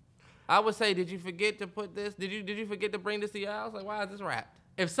 I would say, did you forget to put this? Did you forget to bring this to your house? Like, why is this wrapped?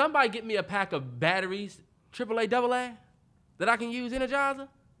 If somebody get me a pack of batteries, AAA, AA, that I can use Energizer,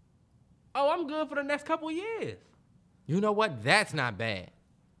 I'm good for the next couple of years. You know what? That's not bad.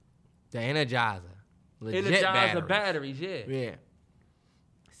 The Energizer. Legit Energizer batteries, yeah. Yeah.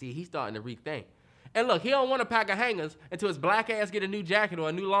 See, he's starting to rethink. And look, he don't want a pack of hangers until his black ass get a new jacket or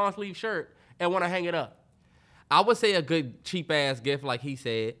a new long sleeve shirt and want to hang it up. I would say a good cheap ass gift, like he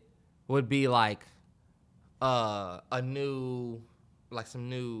said, would be like some new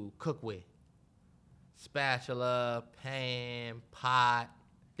cookware. Spatula, pan, pot.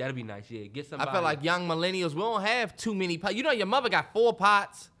 That'd be nice, yeah. Get somebody. I feel like young millennials, we don't have too many pots. You know, your mother got 4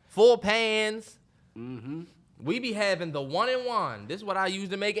 pots, 4 pans. Mm-hmm. We be having the 1-in-1. This is what I use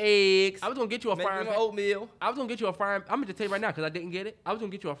to make eggs. I was gonna get you a frying pan. Oatmeal. I was gonna get you a frying. I'm gonna just tell you right now because I didn't get it. I was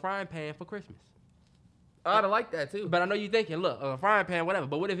gonna get you a frying pan for Christmas. I'd like that too. But I know you're thinking, look, a frying pan, whatever.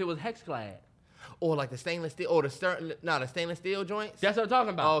 But what if it was hex clad? Or like the stainless steel, or the stainless steel joints. That's what I'm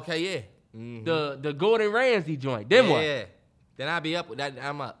talking about. Oh, okay, yeah. Mm-hmm. The Gordon Ramsay joint. Then what? Yeah. Then I'll be up with that.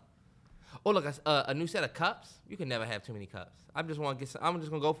 I'm up. Oh, look, a new set of cups. You can never have too many cups. I'm just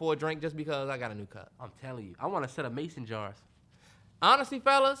gonna go for a drink just because I got a new cup. I'm telling you, I want a set of mason jars. Honestly,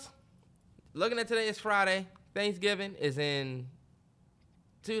 fellas, looking at today, it's Friday. Thanksgiving is in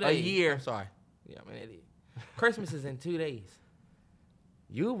 2 days. A year. I'm sorry. Yeah, I'm an idiot. Christmas is in 2 days.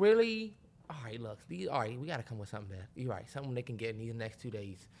 You really... All right, look. All right, we got to come with something there. You're right. Something they can get in these next 2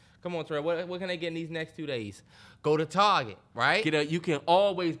 days. Come on, Terrell. What can they get in these next 2 days? Go to Target, right? You can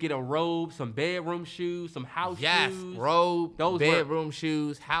always get a robe, some bedroom shoes, some house shoes. Yes, robe, bedroom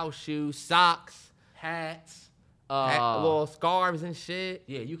shoes, house shoes, socks, hats. little scarves and shit.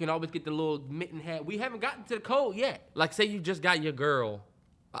 Yeah, you can always get the little mitten hat. We haven't gotten to the code yet. Like, say you just got your girl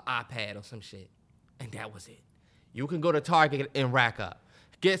an iPad or some shit, and that was it. You can go to Target and rack up.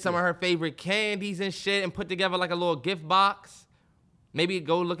 Get some of her favorite candies and shit and put together like a little gift box. Maybe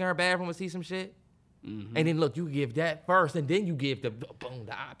go look in her bathroom and see some shit. Mm-hmm. And then, look, you give that first, and then you give the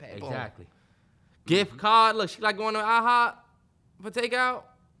iPad. Exactly. Boom. Gift card. Look, she like going to IHOP for takeout.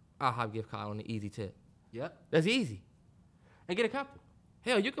 IHOP gift card on the easy tip. Yep. That's easy. And get a couple.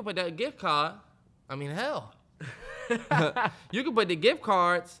 Hell, you can put that gift card. I mean, hell. You can put the gift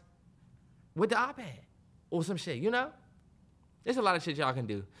cards with the iPad or some shit, you know? There's a lot of shit y'all can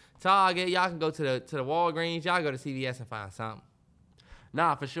do. Target, y'all can go to the Walgreens. Y'all go to CVS and find something.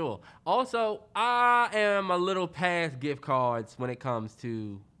 Nah, for sure. Also, I am a little past gift cards when it comes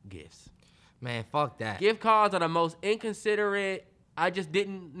to gifts. Man, fuck that. Gift cards are the most inconsiderate. I just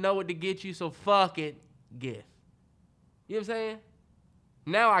didn't know what to get you, so fuck it. Gift. You know what I'm saying?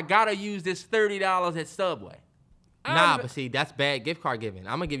 Now I gotta use this $30 at Subway. Nah, but see, that's bad gift card giving.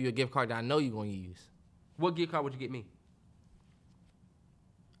 I'm gonna give you a gift card that I know you're gonna use. What gift card would you get me?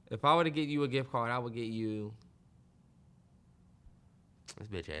 If I were to get you a gift card, I would get you... This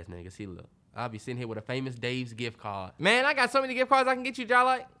bitch ass nigga. See, look. I'll be sitting here with a famous Dave's gift card. Man, I got so many gift cards I can get you,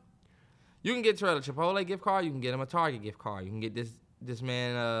 Jolly. You can get Terrell a Chipotle gift card. You can get him a Target gift card. You can get this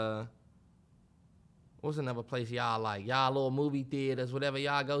man, what's another place y'all like? Y'all little movie theaters, whatever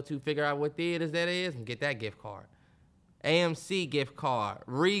y'all go to, figure out what theaters that is, and get that gift card. AMC gift card.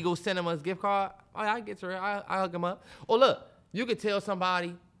 Regal Cinemas gift card. Oh, yeah, I can get Terrell. I hook him up. Or look, you could tell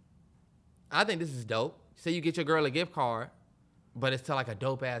somebody, I think this is dope. Say you get your girl a gift card, but it's to like a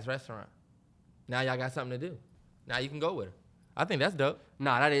dope-ass restaurant. Now y'all got something to do. Now you can go with her. I think that's dope.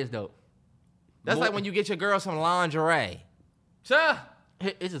 Nah, that is dope. That's like when you get your girl some lingerie. Sure.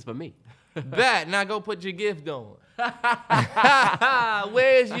 It's just for me. Bet. Now go put your gift on.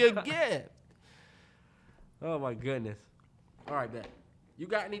 Where's your gift? Oh, my goodness. All right, bet. You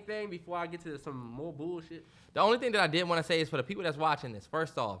got anything before I get to some more bullshit? The only thing that I did want to say is for the people that's watching this,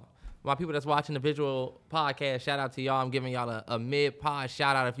 first off, my people that's watching the visual podcast, shout out to y'all. I'm giving y'all a mid-pod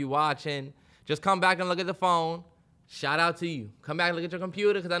shout out if you watching. Just come back and look at the phone. Shout out to you. Come back and look at your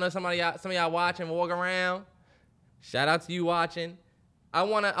computer because I know some of y'all watching, walk around. Shout out to you watching. I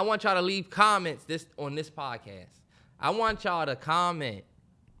want y'all to leave comments on this podcast. I want y'all to comment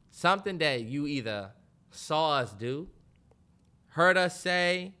something that you either saw us do, heard us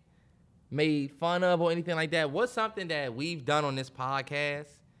say, made fun of, or anything like that. What's something that we've done on this podcast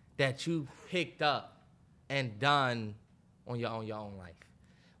that you picked up and done on your own life?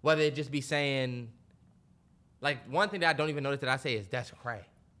 Whether it just be saying, like, one thing that I don't even notice that I say is, that's cray.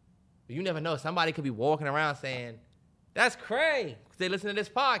 But you never know. Somebody could be walking around saying, that's cray, because they listen to this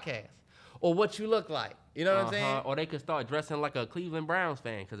podcast. Or what you look like. You know what I'm saying? Or they could start dressing like a Cleveland Browns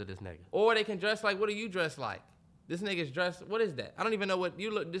fan because of this nigga. Or they can dress like, what do you dress like? This nigga's dressed, what is that? I don't even know what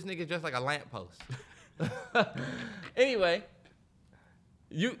you look, this nigga's dressed like a lamppost. Anyway,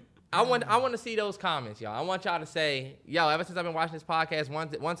 I want to see those comments, y'all. I want y'all to say, yo, ever since I've been watching this podcast,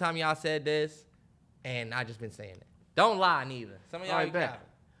 one time y'all said this, and I just been saying it. Don't lie neither. Some of y'all be capping.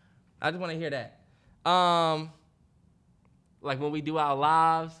 I just want to hear that. Like when we do our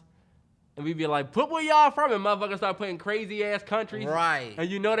lives, and we be like, put where y'all from, and motherfuckers start putting crazy ass countries. Right. And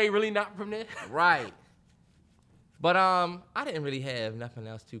you know they really not from there. Right. But I didn't really have nothing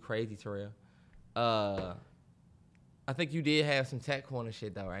else too crazy, Terrell. I think you did have some tech corner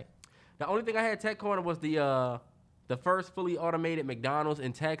shit though, right? The only thing I had tech corner was the first fully automated McDonald's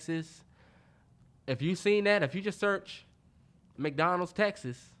in Texas. If you seen that, if you just search McDonald's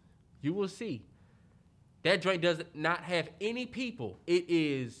Texas, you will see that joint does not have any people. It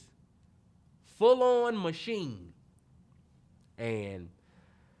is full-on machine. And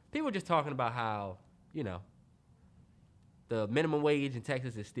people just talking about how, you know, the minimum wage in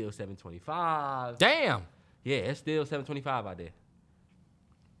Texas is still $7.25. Damn. Yeah, it's still $7.25 out there.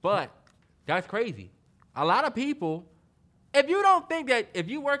 But that's crazy. A lot of people, if you don't think that, if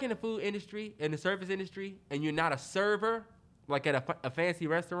you work in the food industry, in the service industry, and you're not a server, like at a fancy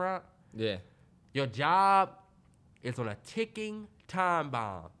restaurant, yeah, your job is on a ticking time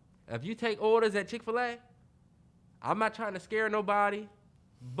bomb. If you take orders at Chick-fil-A, I'm not trying to scare nobody,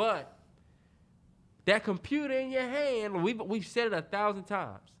 but that computer in your hand, we've said it 1,000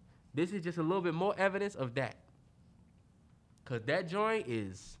 times. This is just a little bit more evidence of that. Because that joint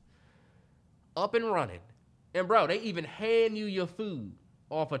is up and running. And, bro, they even hand you your food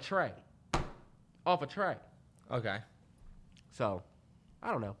off a tray. Off a tray. Okay. So,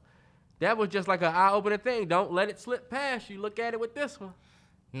 I don't know. That was just like an eye-opening thing. Don't let it slip past you. Look at it with this one.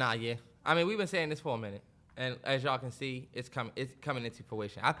 Nah, yeah. I mean, we've been saying this for a minute. And as y'all can see, it's coming into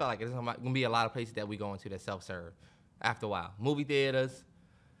fruition. I feel like there's going to be a lot of places that we go into that self-serve after a while. Movie theaters.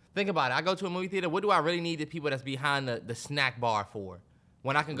 Think about it. I go to a movie theater. What do I really need the people that's behind the snack bar for?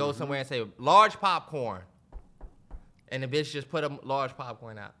 When I can go somewhere and say, large popcorn. And the bitch just put a large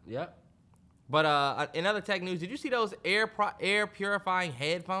popcorn out. Yep. But in other tech news, did you see those air purifying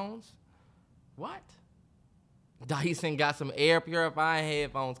headphones? What? Dyson got some air purifying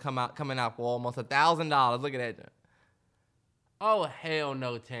headphones coming out for almost $1,000. Look at that. Oh, hell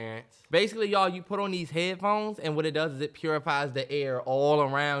no, Terrance. Basically, y'all, you put on these headphones, and what it does is it purifies the air all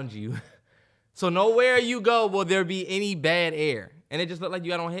around you. So nowhere you go will there be any bad air. And it just looked like you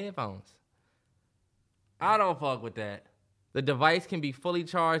got on headphones. I don't fuck with that. The device can be fully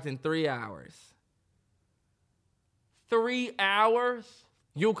charged in 3 hours. 3 hours?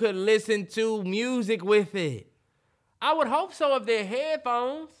 You could listen to music with it. I would hope so if they're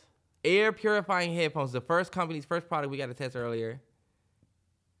headphones. Air purifying headphones, the first product we got to test earlier.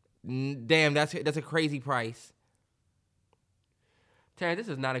 Damn, that's a crazy price. Terrence, this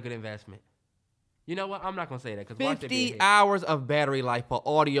is not a good investment. You know what? I'm not going to say that. 50 hours of battery life for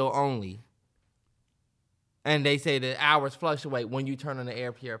audio only. And they say the hours fluctuate when you turn on the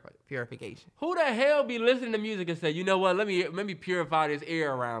air purification. Who the hell be listening to music and say, you know what, let me purify this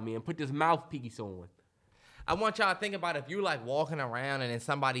air around me and put this mouthpiece on? I want y'all to think about if you're like walking around and then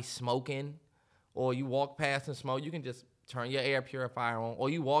somebody's smoking, or you walk past and smoke, you can just turn your air purifier on,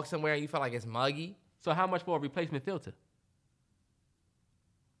 or you walk somewhere and you feel like it's muggy. So how much for a replacement filter?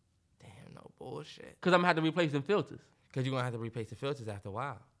 Damn, no bullshit. Because I'm going to have to replace them filters. Because you're going to have to replace the filters after a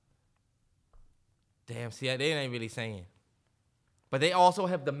while. Damn, see, they ain't really saying. But they also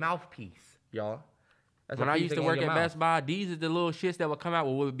have the mouthpiece, y'all. When I used to work at Best Buy, these are the little shits that would come out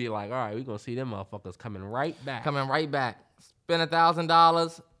where we would be like, all right, we're going to see them motherfuckers coming right back. Coming right back. Spend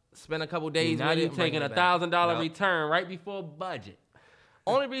 $1,000, spend a couple days now with it. Now you're taking $1,000 return right before budget.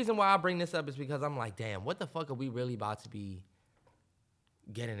 Only reason why I bring this up is because I'm like, damn, what the fuck are we really about to be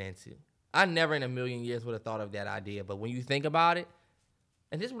getting into? I never in a million years would have thought of that idea. But when you think about it,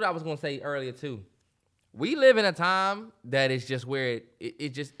 and this is what I was going to say earlier too. We live in a time that is just where it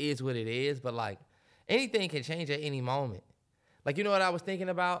just is what it is. But like, anything can change at any moment. Like, you know what I was thinking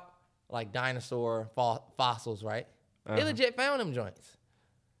about? Like dinosaur fossils, right? They legit found them joints.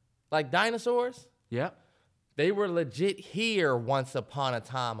 Like dinosaurs. Yep. They were legit here once upon a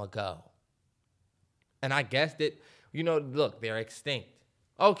time ago. And I guess that, you know, look, they're extinct.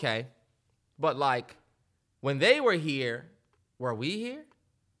 Okay. But like, when they were here, were we here?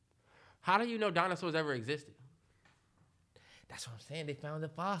 How do you know dinosaurs ever existed? That's what I'm saying. They found the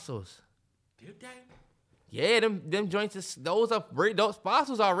fossils. Did they? Yeah, them joints, those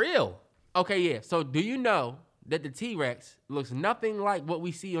fossils are real. Okay, yeah. So do you know that the T-Rex looks nothing like what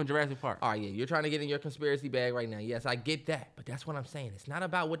we see on Jurassic Park? All right, yeah. You're trying to get in your conspiracy bag right now. Yes, I get that. But that's what I'm saying. It's not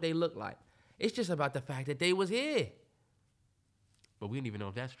about what they look like. It's just about the fact that they was here. But we didn't even know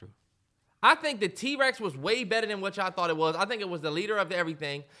if that's true. I think the T-Rex was way better than what y'all thought it was. I think it was the leader of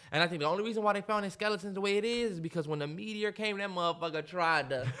everything. And I think the only reason why they found his skeletons the way it is because when the meteor came, that motherfucker tried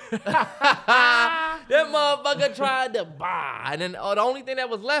to... And then the only thing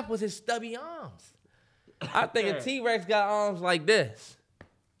that was left was his stubby arms. I think a T-Rex got arms like this.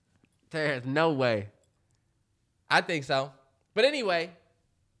 There's no way. I think so. But anyway,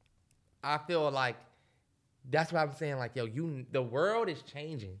 I feel like that's what I'm saying. Like, yo, the world is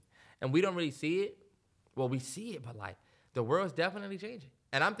changing. And we don't really see it. Well, we see it, but like the world's definitely changing.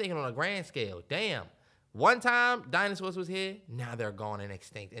 And I'm thinking on a grand scale, damn. One time dinosaurs was here, now they're gone and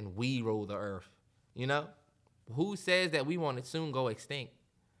extinct, and we rule the earth. You know? Who says that we want to soon go extinct?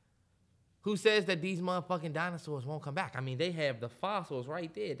 Who says that these motherfucking dinosaurs won't come back? I mean, they have the fossils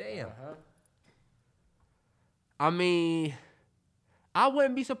right there. Damn. I mean, I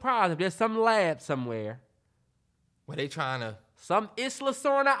wouldn't be surprised if there's some lab somewhere where they trying to... Some Isla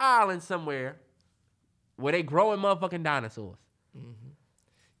Sorna island somewhere where they growing motherfucking dinosaurs. Mm-hmm.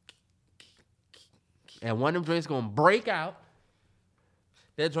 And one of them joints gonna break out.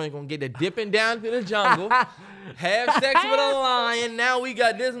 That joint gonna get the dipping down to the jungle, have sex with a lion. Now we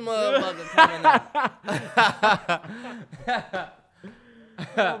got this motherfucker coming out.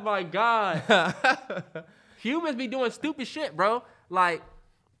 Oh my God. Humans be doing stupid shit, bro. Like,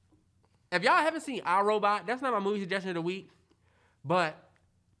 if y'all haven't seen Our Robot, that's not my movie suggestion of the week. But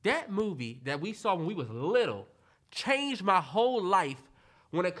that movie that we saw when we was little changed my whole life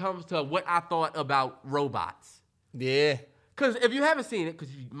when it comes to what I thought about robots. Yeah. Because if you haven't seen it,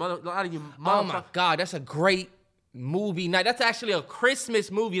 because a lot of you Oh my God, that's a great movie night. That's actually a Christmas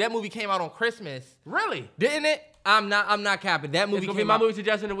movie. That movie came out on Christmas. Really? Didn't it? I'm not capping. That movie It's gonna came be my out. movie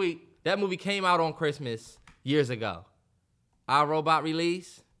suggestion of the week. That movie came out on Christmas years ago. Our Robot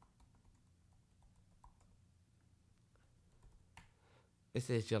release. It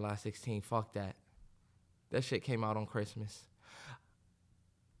says July 16th. Fuck that. That shit came out on Christmas.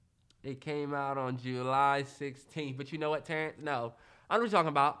 It came out on July 16th. But you know what, Terrance? No. I know what you're talking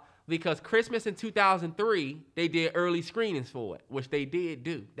about. Because Christmas in 2003, they did early screenings for it, which they did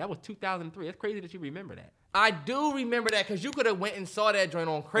do. That was 2003. That's crazy that you remember that. I do remember that because you could have went and saw that joint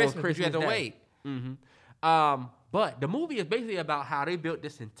on Christmas, but you had to Day. wait. Mm-hmm. But the movie is basically about how they built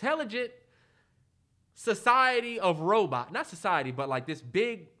this intelligent society of robots. Not society, but like this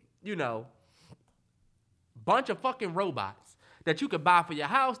big, bunch of fucking robots that you could buy for your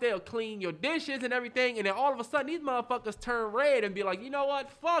house. They'll clean your dishes and everything. And then all of a sudden, these motherfuckers turn red and be like, you know what?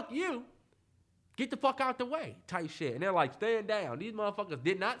 Fuck you. Get the fuck out the way type shit. And they're like, stand down. These motherfuckers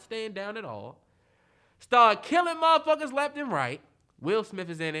did not stand down at all. Start killing motherfuckers left and right. Will Smith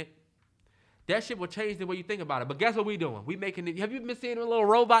is in it. That shit will change the way you think about it. But guess what we doing? We making it. Have you been seeing the little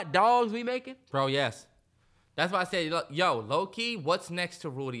robot dogs we making? Bro, yes. That's why I said, yo, low-key, what's next to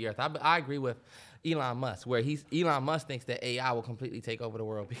rule the earth? I agree with Elon Musk, where Elon Musk thinks that AI will completely take over the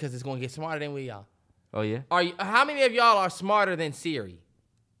world because it's going to get smarter than we are. Oh, yeah? How many of y'all are smarter than Siri?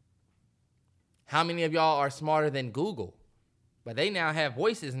 How many of y'all are smarter than Google? But they now have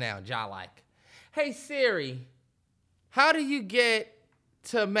voices now, like. Hey, Siri, how do you get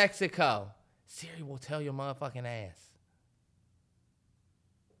to Mexico? Siri will tell your motherfucking ass.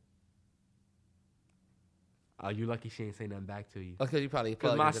 Oh, you lucky she ain't say nothing back to you. Okay, you probably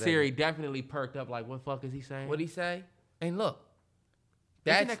Because my Siri definitely perked up like, what the fuck is he saying? What'd he say? And look.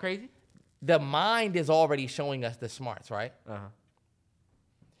 Isn't that crazy? The mind is already showing us the smarts, right? Uh-huh.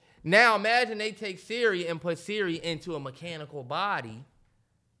 Now imagine they take Siri and put Siri into a mechanical body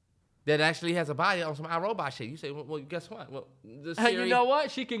that actually has a body on some iRobot shit. You say, well, guess what? Well, the Siri, you know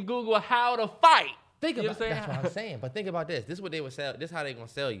what? She can Google how to fight. Think about that's what I'm saying. But think about this. This is what they would sell. This is how they're gonna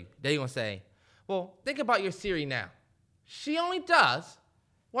sell you. They're gonna say, well, think about your Siri now. She only does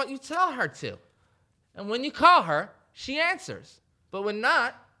what you tell her to. And when you call her, she answers. But when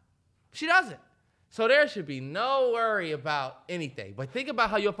not, she doesn't. So there should be no worry about anything. But think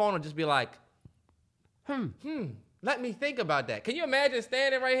about how your phone will just be like, let me think about that. Can you imagine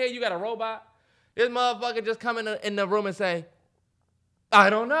standing right here, you got a robot, this motherfucker just come in the room and say, I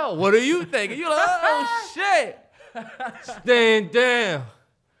don't know, what do you think? And you're like, oh, shit. Stand down.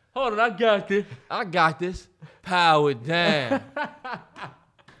 Hold on, I got this. Power down.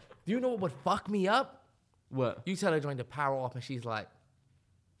 Do you know what would fuck me up? What? You tell her join the power off and she's like,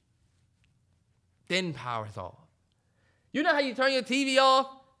 then power's off. You know how you turn your TV off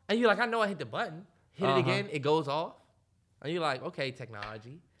and you're like, I know I hit the button. Hit it again, it goes off. And you're like, okay,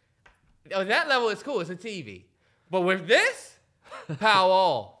 technology. On that level, it's cool. It's a TV. But with this, power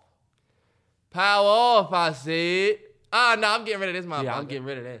off. Power off, I said. Ah, no, I'm getting rid of this motherfucker. Yeah, I'm getting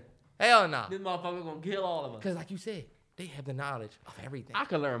rid of that. Hell no. This motherfucker gonna kill all of us. Because like you said, they have the knowledge of everything. I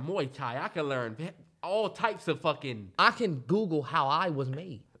can learn Muay Thai. I can learn all types of fucking... I can Google how I was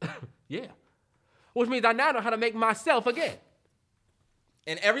made. Yeah. Which means I now know how to make myself again.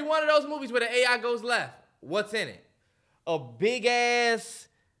 And every one of those movies where the AI goes left, what's in it? A big-ass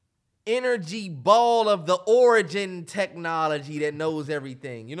energy ball of the origin technology that knows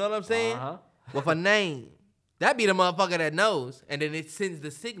everything. You know what I'm saying? Uh-huh. With a name. That be the motherfucker that knows, and then it sends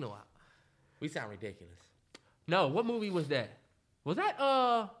the signal out. We sound ridiculous. No, what movie was that? Was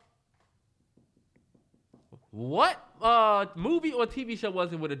that, what movie or TV show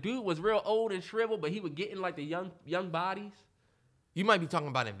was it where the dude was real old and shriveled, but he would get in like the young bodies? You might be talking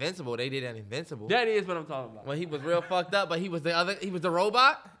about Invincible. They did that Invincible. That is what I'm talking about. When he was real fucked up, but he was the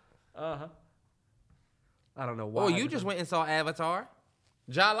robot? Uh-huh. I don't know why. Oh, you just went and saw Avatar?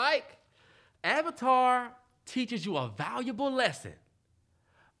 Like? Avatar teaches you a valuable lesson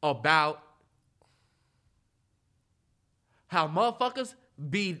about how motherfuckers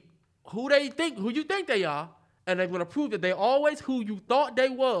be who you think they are, and they're gonna prove that they always who you thought they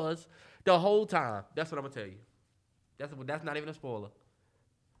was the whole time. That's what I'm gonna tell you. That's not even a spoiler.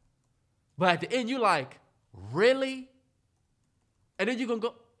 But at the end, you like, really? And then you gonna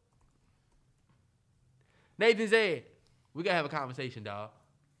go, Nathan said, we gotta have a conversation, dog.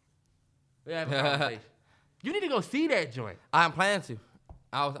 We gotta have a conversation. You need to go see that joint. I'm planning to.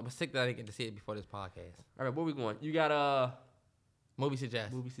 I was sick that I didn't get to see it before this podcast. All right, where we going? You got movie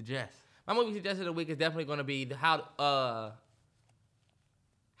suggest. Movie suggest. My movie suggest of the week is definitely going to be How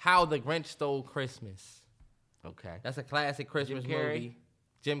the Grinch Stole Christmas. Okay. That's a classic Christmas movie.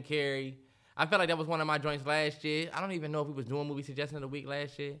 Jim Carrey. I felt like that was one of my joints last year. I don't even know if we was doing movie suggestion of the week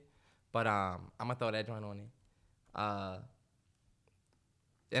last year, but I'm gonna throw that joint on there.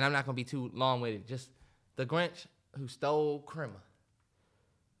 And I'm not gonna be too long with it. Just the Grinch who stole Christmas.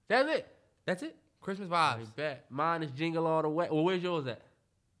 That's it. That's it. Christmas vibes. I bet. Mine is Jingle All the Way. Well, where's yours at?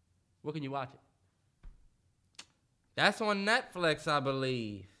 Where can you watch it? That's on Netflix, I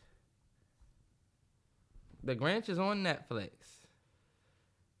believe. The Grinch is on Netflix.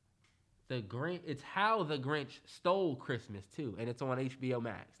 The Grinch. It's How the Grinch Stole Christmas too, and it's on HBO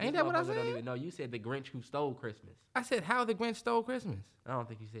Max. Ain't that what I said? Don't even know. You said The Grinch Who Stole Christmas. I said How the Grinch Stole Christmas. I don't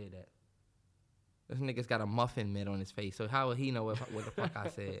think you said that. This nigga's got a muffin mitt on his face, so how would he know what the fuck I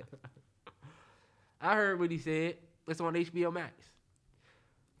said? I heard what he said. It's on HBO Max.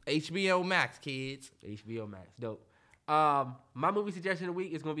 HBO Max, kids. HBO Max. Dope. My movie suggestion of the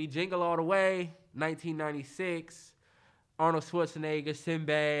week is going to be Jingle All the Way, 1996. Arnold Schwarzenegger,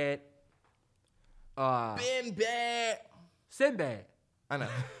 Sinbad. Sinbad. I know.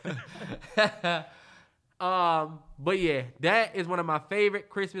 But yeah, that is one of my favorite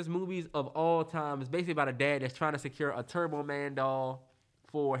Christmas movies of all time. It's basically about a dad that's trying to secure a Turbo Man doll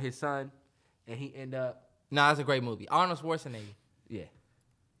for his son, and he end up. Nah, it's a great movie. Arnold Schwarzenegger. Yeah.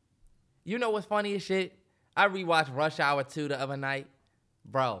 You know what's funny as shit? I rewatched Rush Hour 2 the other night.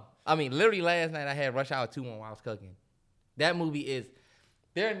 Bro, I mean, literally last night I had Rush Hour 2 on while I was cooking. That movie is,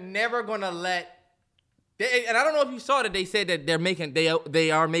 they're never gonna let, and I don't know if you saw that they said that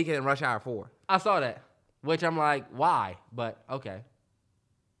they are making Rush Hour 4. I saw that, which I'm like, why? But okay.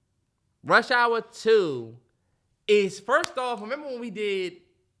 Rush Hour 2 is, first off, remember when we did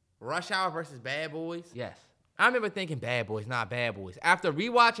Rush Hour versus Bad Boys? Yes. I remember thinking Bad Boys, not Bad Boys. After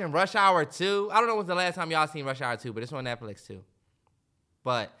rewatching Rush Hour 2, I don't know when's the last time y'all seen Rush Hour 2, but it's on Netflix too.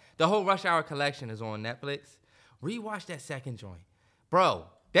 But the whole Rush Hour collection is on Netflix. Rewatch that second joint. Bro,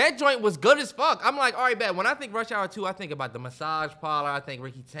 that joint was good as fuck. I'm like, all right, bet. When I think Rush Hour 2, I think about the massage parlor. I think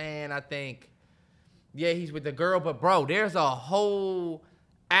Ricky Tan. I think, yeah, he's with the girl. But, bro, there's a whole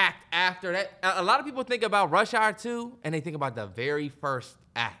act after that. A lot of people think about Rush Hour 2, and they think about the very first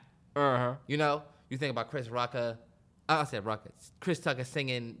act. Uh-huh. You know? You think about Chris Tucker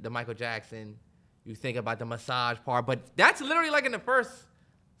singing the Michael Jackson. You think about the massage part. But that's literally like in the first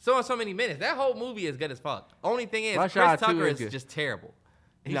so many minutes. That whole movie is good as fuck. Only thing is, Rush Chris Hour 2 Tucker is is good. just terrible.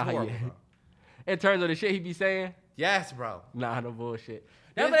 He's Nah, horrible, yeah. bro. In terms of the shit he be saying? Yes, bro. Nah, no bullshit.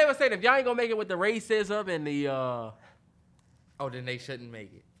 That's what they were saying. If y'all ain't gonna make it with the racism and the Oh, then they shouldn't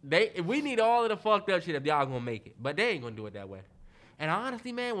make it. we need all of the fucked up shit if y'all gonna make it. But they ain't gonna do it that way. And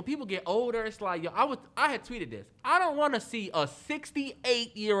honestly, man, when people get older, it's like, yo, I had tweeted this. I don't want to see a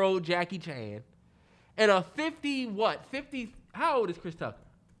 68-year-old Jackie Chan and a 50, how old is Chris Tucker?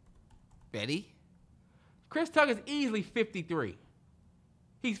 Betty? Chris Tucker's easily 53.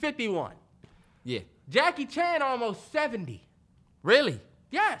 He's 51. Yeah. Jackie Chan almost 70. Really?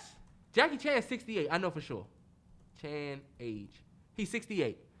 Yes. Jackie Chan's 68. I know for sure. Chan age. He's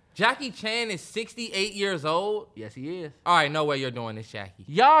 68. Jackie Chan is 68 years old? Yes, he is. All right, no way you're doing this, Jackie.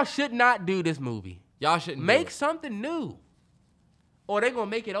 Y'all should not do this movie. Y'all shouldn't make something new. Or they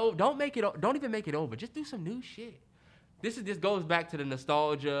gonna make it over. Don't even make it over. Just do some new shit. This goes back to the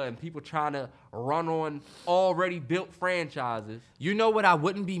nostalgia and people trying to run on already built franchises. You know what I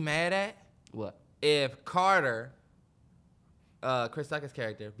wouldn't be mad at? What? If Carter, Chris Tucker's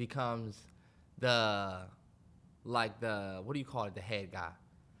character, becomes what do you call it, the head guy.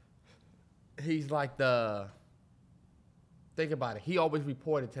 He's like think about it. He always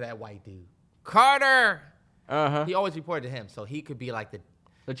reported to that white dude. Carter! Uh-huh. He always reported to him, so he could be like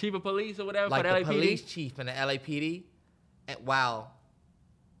the chief of police or whatever like for the the LAPD? police chief in the LAPD. And while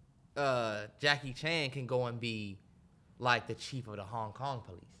Jackie Chan can go and be like the chief of the Hong Kong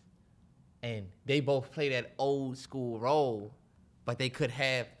police. And they both play that old school role, but they could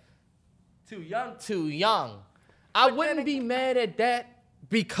have Too young. I wouldn't be mad at that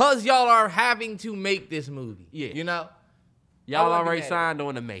because y'all are having to make this movie. Yeah. You know? Y'all already signed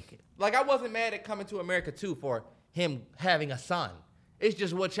on to make it. Like, I wasn't mad at Coming to America 2 for him having a son. It's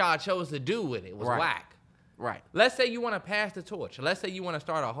just what y'all chose to do with it was whack. Right. Let's say you want to pass the torch. Let's say you want to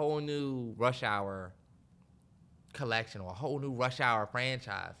start a whole new Rush Hour collection or a whole new Rush Hour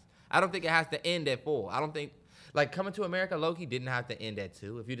franchise. I don't think it has to end at 4. I don't think, like, Coming to America, Loki didn't have to end at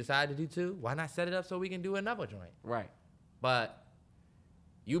 2. If you decide to do 2, why not set it up so we can do another joint? Right. But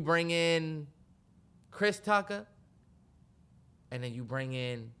you bring in Chris Tucker, and then you bring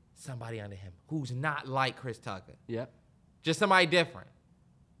in somebody under him who's not like Chris Tucker. Yep. Just somebody different.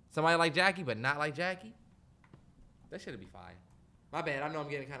 Somebody like Jackie, but not like Jackie. That should be fire. My bad. I know I'm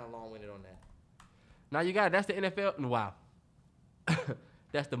getting kind of long-winded on that. Now you got it. That's the NFL. Wow.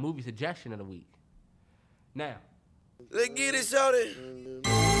 That's the movie suggestion of the week. Now. Let's get it, shorty.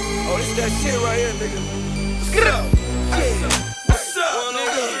 Oh, this that shit right here, nigga. Get up. Yeah. What's up,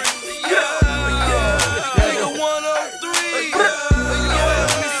 nigga? Yeah. Nigga 103. Yeah.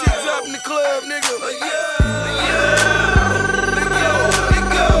 When this shit drop in the club, nigga.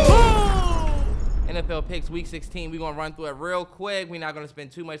 NFL picks week 16. We're going to run through it real quick. We're not going to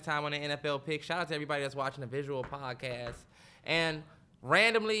spend too much time on the NFL picks. Shout out to everybody that's watching the visual podcast. And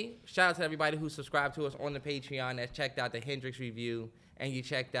randomly, shout out to everybody who subscribed to us on the Patreon that checked out the Hendrix review and you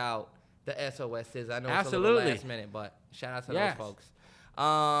checked out the SOSs. I know it's a little last minute, but shout out to those folks.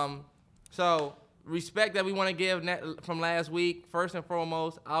 So respect that we want to give from last week. First and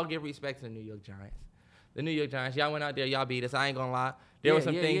foremost, I'll give respect to the New York Giants. The New York Giants, y'all went out there, y'all beat us. I ain't going to lie. There were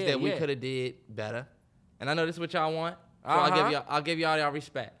some things that we could have did better. And I know this is what y'all want. So I'll give y'all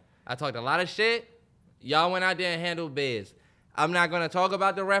respect. I talked a lot of shit. Y'all went out there and handled biz. I'm not going to talk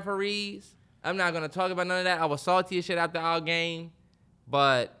about the referees. I'm not going to talk about none of that. I was salty as shit after our game.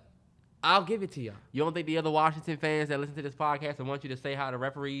 But I'll give it to y'all. You don't think the other Washington fans that listen to this podcast and want you to say how the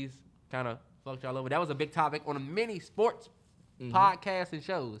referees kind of fucked y'all over? That was a big topic on a many sports podcasts and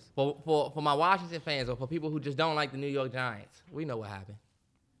shows. For my Washington fans or for people who just don't like the New York Giants, we know what happened.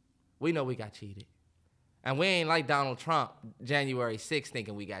 We know we got cheated. And we ain't like Donald Trump January 6th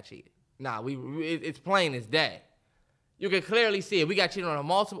thinking we got cheated. Nah, it's plain as day. You can clearly see it. We got cheated on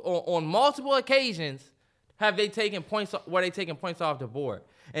multiple occasions. Have they taken points where they taking points off the board?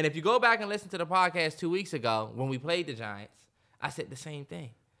 And if you go back and listen to the podcast 2 weeks ago when we played the Giants, I said the same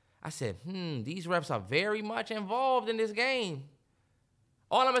thing. I said, these refs are very much involved in this game.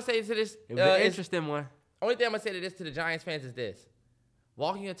 All I'm gonna say to this, it was an interesting one. Only thing I'm gonna say to this to the Giants fans is this: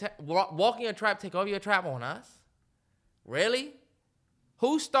 walking your trap, take over your trap on us. Really?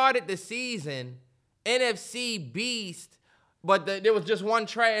 Who started the season NFC beast, but there was just one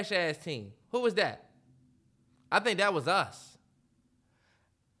trash ass team? Who was that? I think that was us.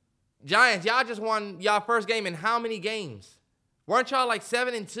 Giants, y'all just won y'all first game in how many games? Weren't y'all like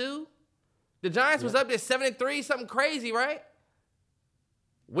 7-2? The Giants was up there 7-3, something crazy, right?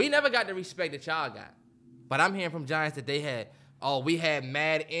 We never got the respect that y'all got. But I'm hearing from Giants that we had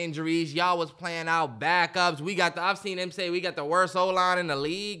mad injuries. Y'all was playing out backups. I've seen them say we got the worst O-line in the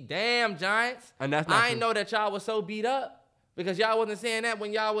league. Damn, Giants. And that's not I didn't know that y'all was so beat up because y'all wasn't saying that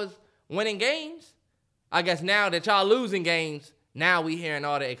when y'all was winning games. I guess now that y'all losing games, now we hearing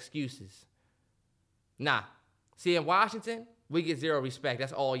all the excuses. Nah. See, in Washington, we get zero respect.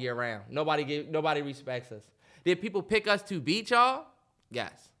 That's all year round. Nobody respects us. Did people pick us to beat y'all?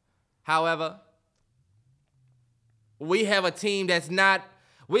 Yes. However, we have a team that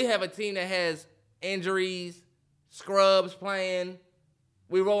has injuries, scrubs playing.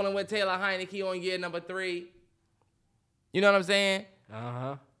 We rolling with Taylor Heineke on year number 3. You know what I'm saying?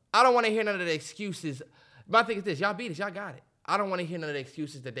 Uh-huh. I don't want to hear none of the excuses. My thing is this: y'all beat us, y'all got it. I don't want to hear none of the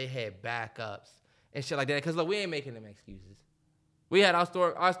excuses that they had backups and shit like that. Because look, we ain't making them excuses. We had one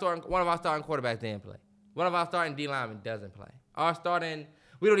of our starting quarterbacks didn't play. One of our starting D linemen doesn't play.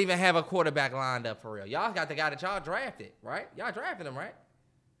 We don't even have a quarterback lined up for real. Y'all got the guy that y'all drafted, right? Y'all drafted him, right?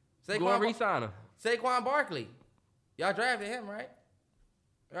 Go and re-sign him. Saquon Barkley. Y'all drafted him, right?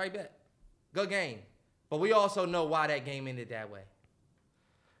 Right, bet. Good game. But we also know why that game ended that way.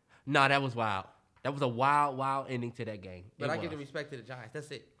 Nah, that was wild. That was a wild ending to that game. But I give the respect to the Giants.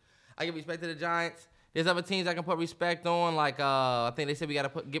 That's it. I give respect to the Giants. There's other teams I can put respect on. Like, I think they said we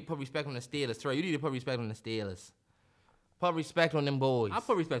got to put respect on the Steelers. Terrell, you need to put respect on the Steelers. Put respect on them boys. I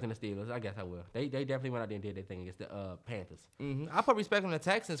put respect on the Steelers. I guess I will. They definitely went out there and did their thing against the Panthers. Mm-hmm. I put respect on the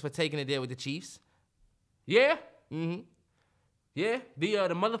Texans for taking it there with the Chiefs. Yeah. Mm-hmm. Yeah.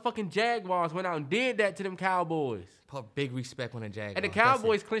 The motherfucking Jaguars went out and did that to them Cowboys. Put big respect on the Jaguars. And the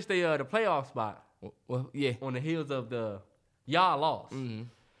Cowboys clinched the playoff spot. Well, yeah. On the heels of y'all lost. Mm-hmm.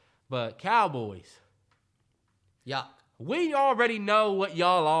 But Cowboys. Yuck. We already know what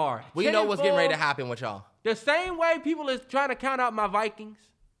y'all are. We know what's getting ready to happen with y'all. The same way people is trying to count out my Vikings,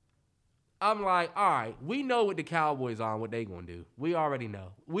 I'm like, all right, we know what the Cowboys are and what they going to do. We already know.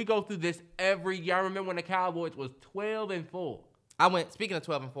 We go through this every year. I remember when the Cowboys was 12-4. Speaking of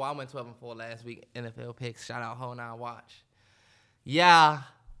 12-4, I went 12-4 last week. NFL picks. Shout out Whole 9 Watch. Yeah.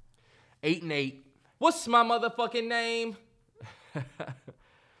 8-8. What's my motherfucking name?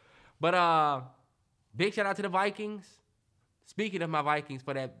 But big shout out to the Vikings. Speaking of my Vikings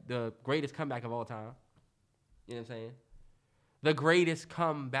for the greatest comeback of all time. You know what I'm saying? The greatest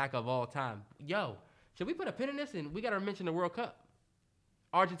comeback of all time. Yo, should we put a pin in this? And we got to mention the World Cup.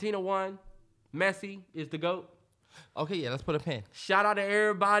 Argentina won. Messi is the GOAT. Okay, yeah, let's put a pin. Shout out to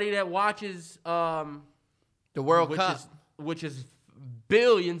everybody that watches the World Cup. Which is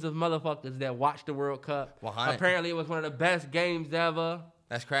billions of motherfuckers that watch the World Cup. 100. Apparently, it was one of the best games ever.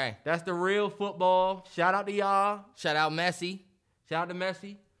 That's crazy. That's the real football. Shout out to y'all. Shout out Messi. Shout out to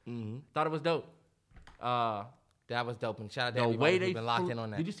Messi. Mm-hmm. Thought it was dope. That was dope. And shout out to The everybody way who's they been locked in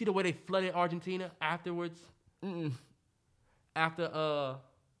on that. Did you see the way they flooded Argentina afterwards? Mm-mm. After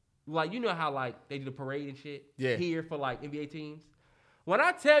like, you know how like they do the parade and shit here for like NBA teams. When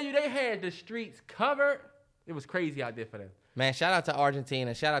I tell you they had the streets covered, it was crazy out there for them. Man, shout out to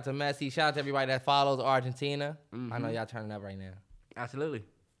Argentina. Shout out to Messi. Shout out to everybody that follows Argentina. Mm-hmm. I know y'all turning up right now. Absolutely.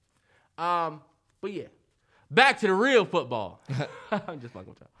 But yeah, back to the real football. I'm just fucking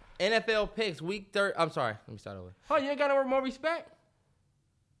with y'all. NFL picks week 3. I'm sorry. Let me start over. Oh, you ain't got no more respect?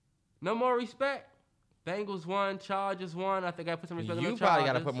 No more respect? Bengals won. Chargers won. I think I put some respect on the Chargers. You probably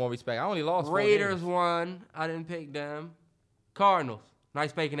got to put more respect. I only lost 4 Raiders games. won. I didn't pick them. Cardinals.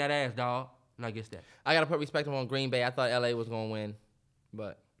 Nice faking that ass, dog. And I guess that. I got to put respect on Green Bay. I thought LA was going to win,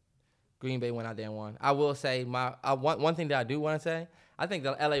 but Green Bay went out there and won. I will say, one thing that I do want to say, I think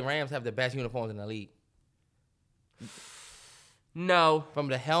the LA Rams have the best uniforms in the league. No. From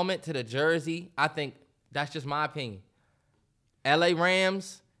the helmet to the jersey, I think that's just my opinion. LA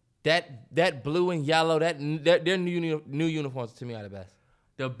Rams, that blue and yellow, their new uniforms to me are the best.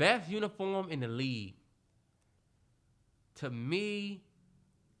 The best uniform in the league. To me,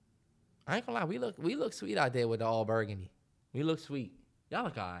 I ain't gonna lie, we look sweet out there with the all burgundy. We look sweet. y'all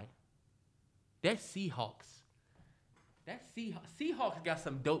look all right. That Seahawks. Seahawks got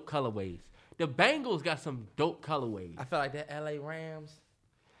some dope colorways. The Bengals got some dope colorways. I feel like that LA Rams.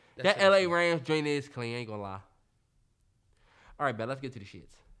 That LA Rams joint is clean, ain't gonna lie. All right, bet, let's get to the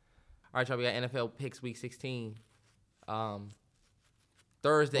shits. All right, y'all, we got NFL picks week 16.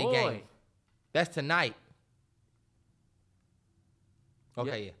 Thursday game. That's tonight.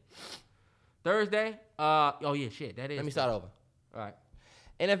 Okay, yep. Yeah. Thursday? Oh, yeah, shit, that is. Let me start over. All right.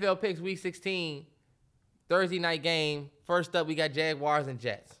 NFL picks week 16. Thursday night game. First up, we got Jaguars and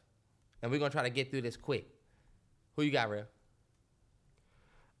Jets. And we're going to try to get through this quick. Who you got, Real?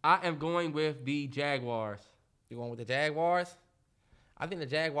 I am going with the Jaguars. You going with the Jaguars? I think the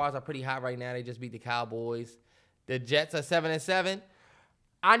Jaguars are pretty hot right now. They just beat the Cowboys. The Jets are 7-7.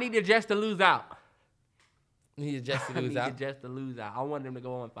 I need the Jets to lose out. You need the Jets to lose out? I need the Jets to lose out. I want them to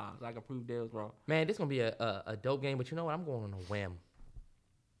go on 5 so I can prove they was wrong. Man, this is going to be a dope game, but you know what? I'm going on a whim.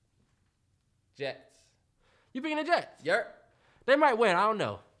 Jets. You picking the Jets? Yep. They might win. I don't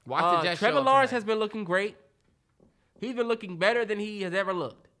know. Watch the Jets. Trevor Lawrence has been looking great. He's been looking better than he has ever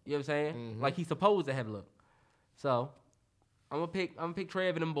looked. You know what I'm saying? Mm-hmm. Like he's supposed to have looked. So I'm gonna pick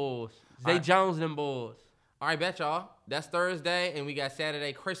Trev and them boys. Zay Jones and them boys. All right, bet y'all. That's Thursday, and we got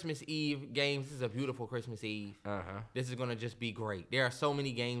Saturday, Christmas Eve games. This is a beautiful Christmas Eve. This is gonna just be great. There are so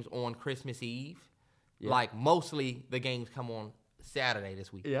many games on Christmas Eve. Yeah. Like mostly the games come on Saturday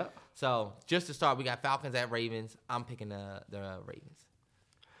this week. Yeah. So just to start, we got Falcons at Ravens. I'm picking the Ravens.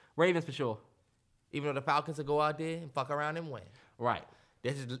 Ravens for sure. Even though the Falcons will go out there and fuck around and win. Right.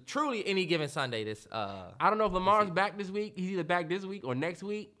 This is truly any given Sunday. I don't know if Lamar's back this week. He's either back this week or next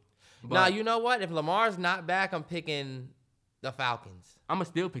week. Now, you know what? If Lamar's not back, I'm picking the Falcons. I'm going to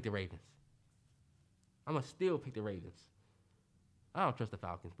still pick the Ravens. I don't trust the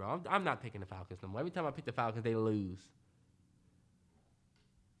Falcons, bro. I'm not picking the Falcons no more. Every time I pick the Falcons, they lose.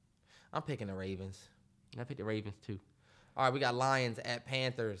 I'm picking the Ravens. I pick the Ravens, too. All right, we got Lions at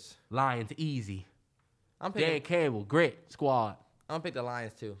Panthers. Lions, easy. I'm picking Dan Campbell, grit, squad. I'm gonna pick the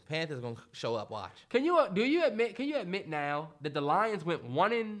Lions too. Panthers gonna show up. Watch. Can you admit now that the Lions went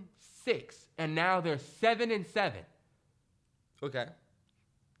 1-6 and now they're 7-7? Okay.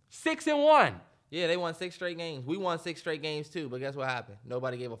 6-1. Yeah, they won 6 straight games. We won 6 straight games too, but guess what happened?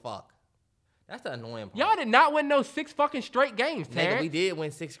 Nobody gave a fuck. That's the annoying part. Y'all did not win those 6 fucking straight games, Terrance. Nigga, we did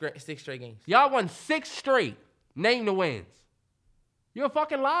win 6 straight games. Y'all won 6 straight. Name the wins. You're a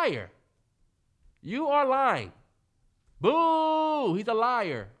fucking liar. You are lying. Boo! He's a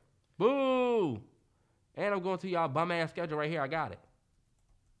liar. Boo! And I'm going to y'all bum-ass schedule right here. I got it.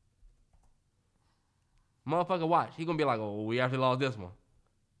 Motherfucker, watch. He going to be like, oh, we actually lost this one.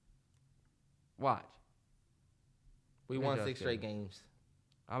 Watch. We won 6 straight games.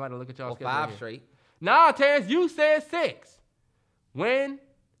 I'm about to look at y'all schedule 5 right straight. Nah, Terrance, you said 6. Win,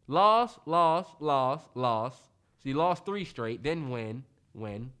 loss. So you lost 3 straight, then win,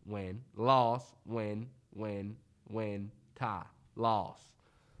 loss, win, tie, loss.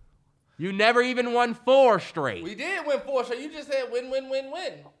 You never even won 4 straight. We did win 4 straight. You just said win.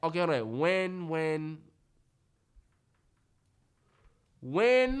 Okay, hold on.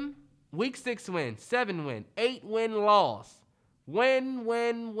 Win. Week 6 win. 7 win. 8 win loss.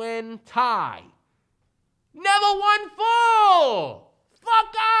 Win, tie. Never won 4.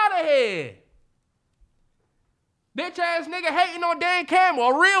 Fuck out of here. Bitch ass nigga hating on Dan Campbell,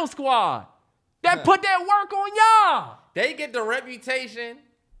 a real squad. That put that work on y'all. They get the reputation.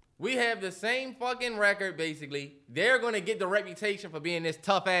 We have the same fucking record, basically. They're going to get the reputation for being this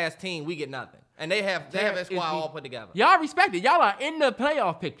tough-ass team. We get nothing. And they have that squad all put together. Y'all respect it. Y'all are in the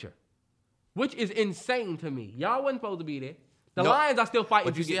playoff picture, which is insane to me. Y'all wasn't supposed to be there. The Lions are still fighting.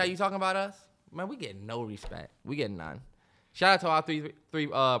 But you see how you talking about us? Man, we get no respect. We get none. Shout out to our three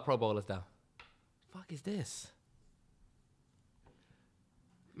Pro Bowlers, though. Fuck is this?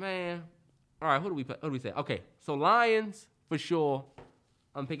 Man. All right, who do we say? Okay, so Lions, for sure.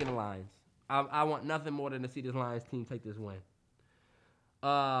 I'm picking the Lions. I want nothing more than to see this Lions team take this win.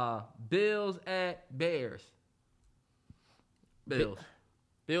 Bills at Bears. Bills.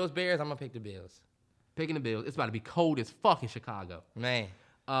 Bears, I'm going to pick the Bills. Picking the Bills. It's about to be cold as fuck in Chicago. Man.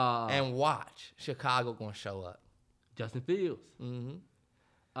 And watch. Chicago going to show up. Justin Fields.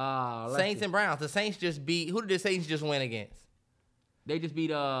 Mm-hmm. Saints and Browns. The Saints just beat. Who did the Saints just win against? They just beat.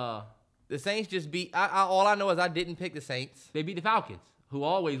 The Saints just beat. All I know is I didn't pick the Saints. They beat the Falcons, who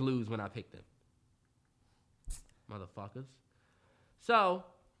always lose when I pick them. Motherfuckers. So,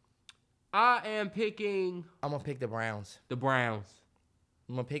 I am picking. I'm going to pick the Browns. The Browns.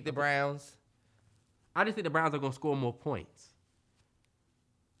 I'm going to pick the Browns. I just think the Browns are going to score more points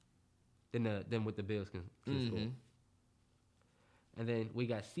than what the Bills can score. And then we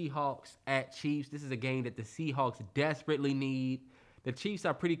got Seahawks at Chiefs. This is a game that the Seahawks desperately need. The Chiefs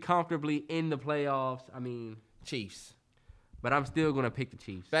are pretty comfortably in the playoffs. I mean, Chiefs. But I'm still going to pick the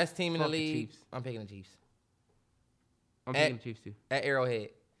Chiefs. Best team in the league. I'm picking the Chiefs. I'm picking the Chiefs too. At Arrowhead.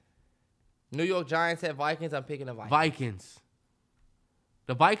 New York Giants at Vikings. I'm picking the Vikings. Vikings.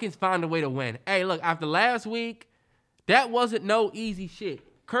 The Vikings found a way to win. Hey, look, after last week, that wasn't no easy shit.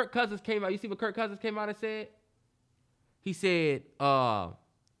 Kirk Cousins came out. You see what Kirk Cousins came out and said? He said,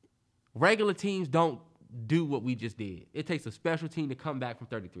 regular teams don't do what we just did. It takes a special team to come back from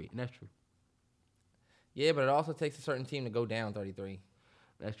 33. And that's true. Yeah, but it also takes a certain team to go down 33.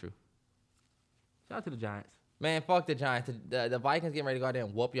 That's true. Shout out to the Giants. Man, fuck the Giants. The Vikings getting ready to go out there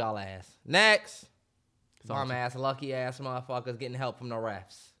and whoop y'all ass. Next. Some ass, lucky ass motherfuckers getting help from the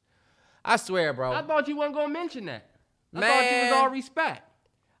refs. I swear, bro. I thought you wasn't going to mention that. I thought you was all respect.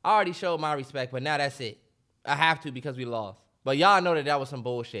 I already showed my respect, but now that's it. I have to because we lost. But y'all know that was some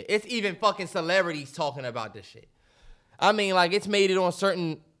bullshit. It's even fucking celebrities talking about this shit. I mean, like, it's made it on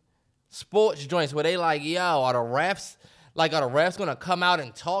certain sports joints where they like, yo, are the refs going to come out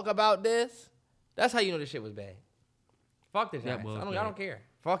and talk about this? That's how you know this shit was bad. Fuck the Giants. I don't care.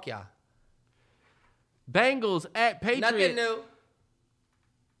 Fuck y'all. Bengals at Patriots. Nothing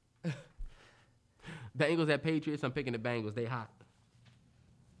new. Bengals at Patriots. I'm picking the Bengals. They hot.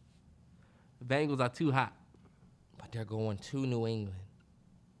 The Bengals are too hot. But they're going to New England.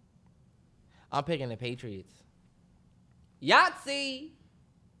 I'm picking the Patriots. Yahtzee.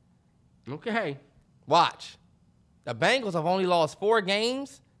 Okay. Watch. The Bengals have only lost 4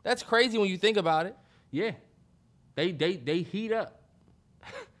 games. That's crazy when you think about it. Yeah. They heat up.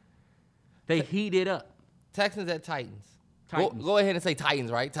 They heat it up. Texans at Titans. Go ahead and say Titans,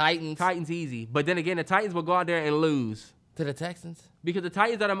 right? Titans easy. But then again, the Titans will go out there and lose. To the Texans? Because the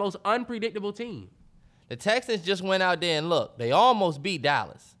Titans are the most unpredictable team. The Texans just went out there and look. They almost beat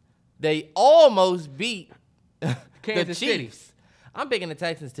Dallas. They almost beat Kansas the Chiefs. City. I'm picking the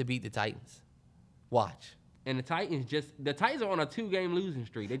Texans to beat the Titans. Watch. And the Titans are on a 2-game losing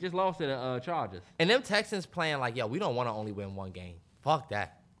streak. They just lost to the Chargers. And them Texans playing like, yo, we don't want to only win 1 game. Fuck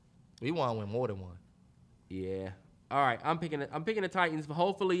that. We want to win more than 1. Yeah. All right, I'm picking the Titans.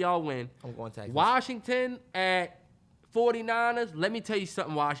 Hopefully y'all win. I'm going Texans. Washington at 49ers. Let me tell you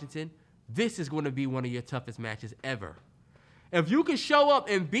something, Washington. This is going to be one of your toughest matches ever. If you can show up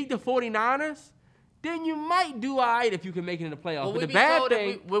and beat the 49ers, then you might do all right if you can make it in the playoffs.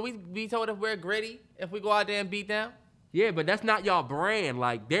 Will we be told if we're gritty if we go out there and beat them? Yeah, but that's not y'all brand.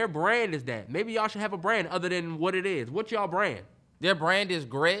 Like, their brand is that. Maybe y'all should have a brand other than what it is. What's y'all brand? Their brand is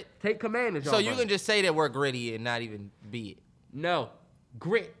grit. Take command of y'all So brand. you can just say that we're gritty and not even be it. No.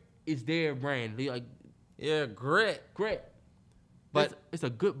 Grit is their brand. They like, yeah, grit. But it's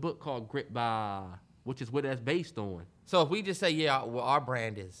a good book called Grit which is what that's based on. So if we just say, yeah, well, our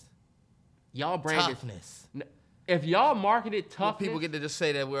brand is y'all brand toughness. If y'all marketed toughness, well, people get to just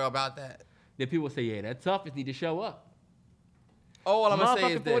say that we're about that. Then people say, yeah, that toughness need to show up. All I'm going to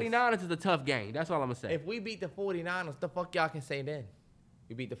say is Motherfucking this. 49ers is a tough game. That's all I'm going to say. If we beat the 49ers, the fuck y'all can say then?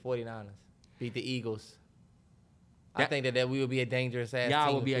 We beat the 49ers. Beat the Eagles. I think that we would be a dangerous ass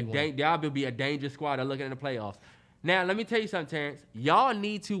y'all team. Y'all will be a dangerous squad to looking in the playoffs. Now, let me tell you something, Terrance. Y'all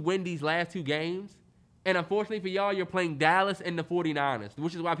need to win these last 2 games. And unfortunately for y'all, you're playing Dallas and the 49ers,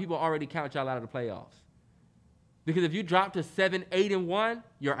 which is why people already count y'all out of the playoffs. Because if you drop to 7, 8, and 1,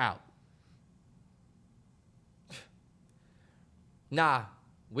 you're out. Nah,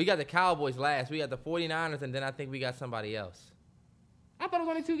 we got the Cowboys last. We got the 49ers, and then I think we got somebody else. I thought it was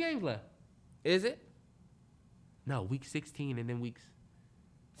only 2 games left. Is it? No, week 16 and then weeks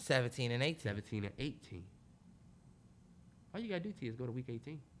 17 and 18. 17 and 18. All you got to do, T, is go to week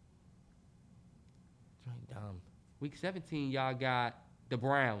 18. Dumb. Week 17, y'all got the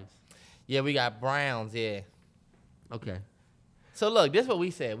Browns. Yeah, we got Browns, yeah. Okay. So, look, this is what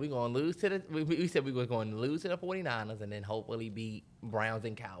we said. We're going to lose to the we said we were going to lose to the 49ers and then hopefully beat Browns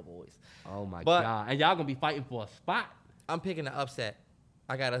and Cowboys. Oh, my God. And y'all going to be fighting for a spot. I'm picking the upset.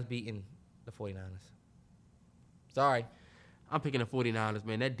 I got us beating the 49ers. Sorry. I'm picking the 49ers,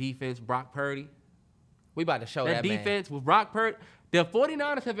 man. That defense, Brock Purdy. We about to show that defense with Brock Purdy. The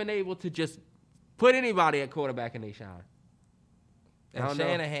 49ers have been able to just put anybody at quarterback and they shine. And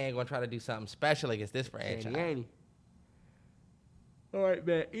Shanahan going to try to do something special against this franchise. All right,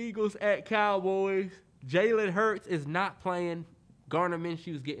 man. Eagles at Cowboys. Jalen Hurts is not playing. Gardner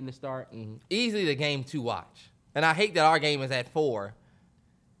Minshew's getting the start. Mm-hmm. Easily the game to watch. And I hate that our game is at 4.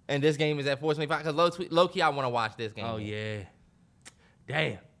 And this game is at 4:25 because low-key I want to watch this game. Oh, yeah.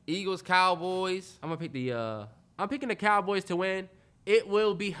 Damn. Eagles, Cowboys. I'm picking the Cowboys to win. It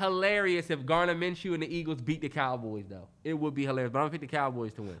will be hilarious if Gardner Minshew and the Eagles beat the Cowboys, though. It would be hilarious. But I'm going to pick the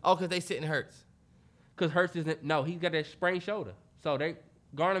Cowboys to win. Oh, because they sitting Hurts. Because Hurts isn't. No, he's got that sprained shoulder. So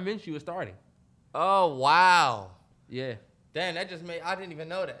Gardner Minshew is starting. Oh, wow. Yeah. Damn, that just made. I didn't even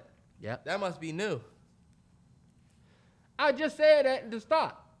know that. Yep. That must be new. I just said that at the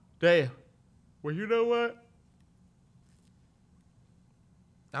start. Damn. Well, you know what?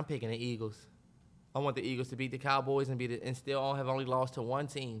 I'm picking the Eagles. I want the Eagles to beat the Cowboys and still have only lost to one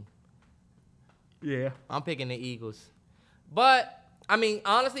team. Yeah. I'm picking the Eagles. But, I mean,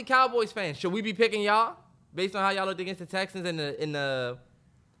 honestly, Cowboys fans, should we be picking y'all based on how y'all looked against the Texans and the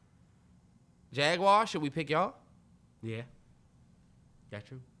Jaguars? Should we pick y'all? Yeah. That's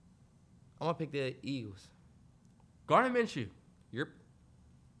true. I'm going to pick the Eagles. Gardner Minshew. Yep.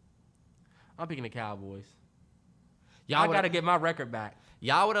 I'm picking the Cowboys. Y'all I got to get my record back.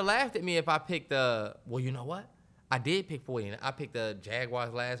 Y'all would have laughed at me if I picked well, you know what? I did pick 40. I picked the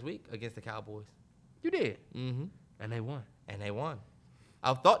Jaguars last week against the Cowboys. You did? Mm-hmm. And they won.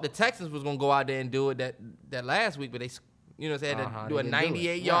 I thought the Texans was going to go out there and do it that last week, but they had to do a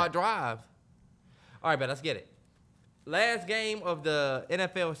 98-yard drive. All right, but let's get it. Last game of the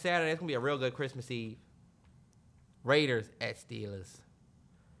NFL Saturday. It's going to be a real good Christmas Eve. Raiders at Steelers.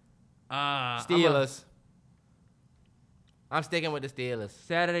 Steelers. I'm sticking with the Steelers.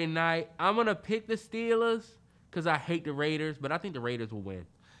 Saturday night, I'm going to pick the Steelers because I hate the Raiders, but I think the Raiders will win.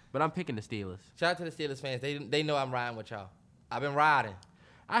 But I'm picking the Steelers. Shout out to the Steelers fans. They know I'm riding with y'all. I've been riding.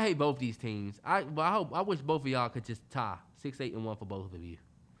 I hate both these teams. I wish both of y'all could just tie 6-8-1 for both of you.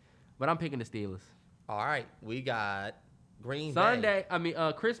 But I'm picking the Steelers. All right. We got Green Bay.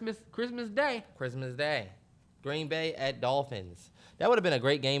 Christmas Day. Christmas Day. Green Bay at Dolphins. That would have been a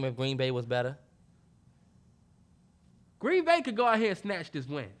great game if Green Bay was better. Green Bay could go out here and snatch this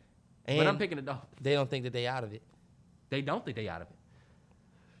win. But I'm picking the Dolphins. They don't think that they out of it. They don't think they out of it.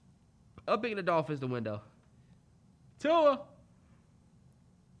 I'm picking the Dolphins to win, though. Tua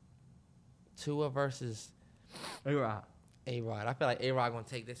versus A-Rod. A-Rod. I feel like A-Rod going to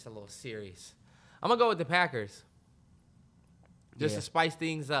take this a little serious. I'm going to go with the Packers. Just to spice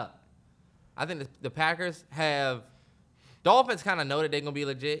things up. I think the Packers have... Dolphins kind of know that they're going to be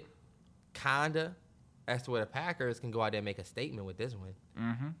legit. Kind of. As to where the Packers can go out there and make a statement with this win.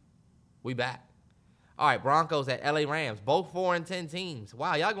 Mm-hmm. We back. All right, Broncos at LA Rams. Both 4-10 teams.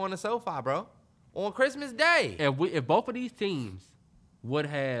 Wow, y'all going to SoFi, bro. On Christmas Day. If both of these teams would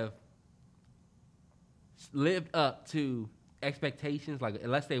have lived up to expectations, like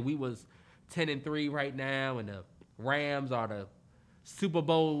let's say we was 10-3 right now and the Rams are the Super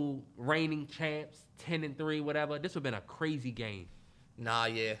Bowl reigning champs, 10-3, whatever, this would have been a crazy game. Nah,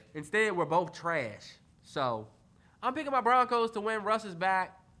 yeah. Instead, we're both trash. So, I'm picking my Broncos to win. Russ is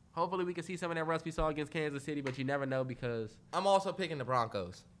back. Hopefully, we can see some of that Russ we saw against Kansas City, but you never know because... I'm also picking the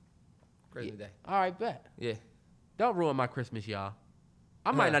Broncos. Christmas Day. All right, bet. Yeah. Don't ruin my Christmas, y'all.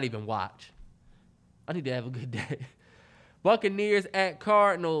 I might not even watch. I need to have a good day. Buccaneers at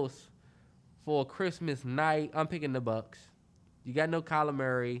Cardinals for Christmas night. I'm picking the Bucs. You got no Kyler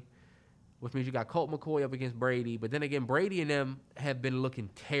Murray, which means you got Colt McCoy up against Brady. But then again, Brady and them have been looking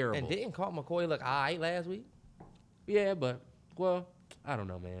terrible. And didn't Colt McCoy look all right last week? Yeah, but, well, I don't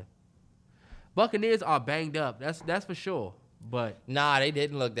know, man. Buccaneers are banged up. That's for sure. But Nah, they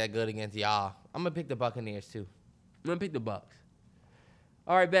didn't look that good against y'all. I'm going to pick the Buccaneers, too. I'm going to pick the Bucs.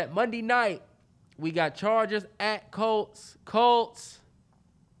 All right, bet. Monday night, we got Chargers at Colts. Colts.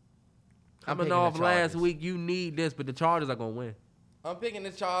 Coming off last week, you need this, but the Chargers are going to win. I'm picking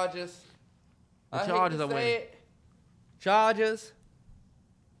the Chargers. The Chargers are winning. Chargers.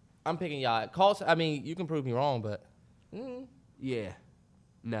 I'm picking y'all. Colts, I mean, you can prove me wrong, but. Yeah.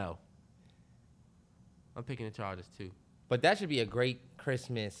 No. I'm picking the Chargers, too. But that should be a great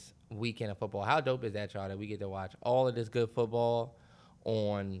Christmas weekend of football. How dope is that, y'all, that we get to watch all of this good football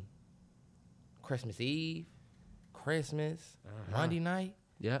on Christmas Eve, Christmas, Monday night?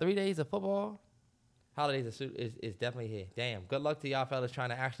 Yeah. 3 days of football. Holidays is definitely here. Damn. Good luck to y'all fellas trying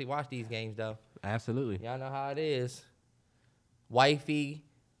to actually watch these games, though. Absolutely. Y'all know how it is. Wifey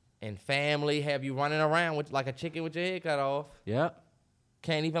and family have you running around with like a chicken with your head cut off. Yep.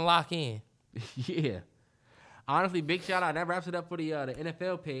 Can't even lock in. Yeah. Honestly, big shout out. That wraps it up for the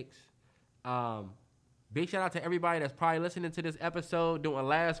NFL picks. Big shout out to everybody that's probably listening to this episode, doing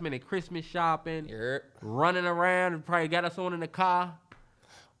last minute Christmas shopping, running around, probably got us on in the car.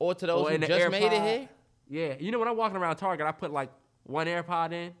 Or to those who just made it here. Yeah. You know, when I'm walking around Target, I put like one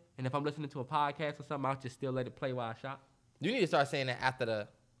AirPod in, and if I'm listening to a podcast or something, I'll just still let it play while I shop. You need to start saying that after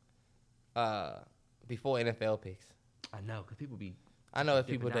the before NFL picks. I know, because people be. I know it's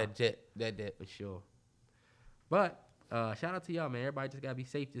people that did for sure. But shout out to y'all, man. Everybody just gotta be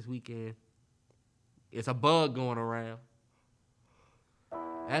safe this weekend. It's a bug going around.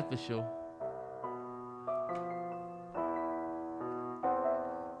 That's for sure.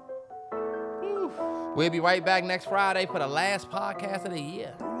 We'll be right back next Friday for the last podcast of the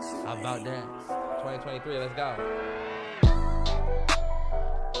year. How about that? 2023, let's go.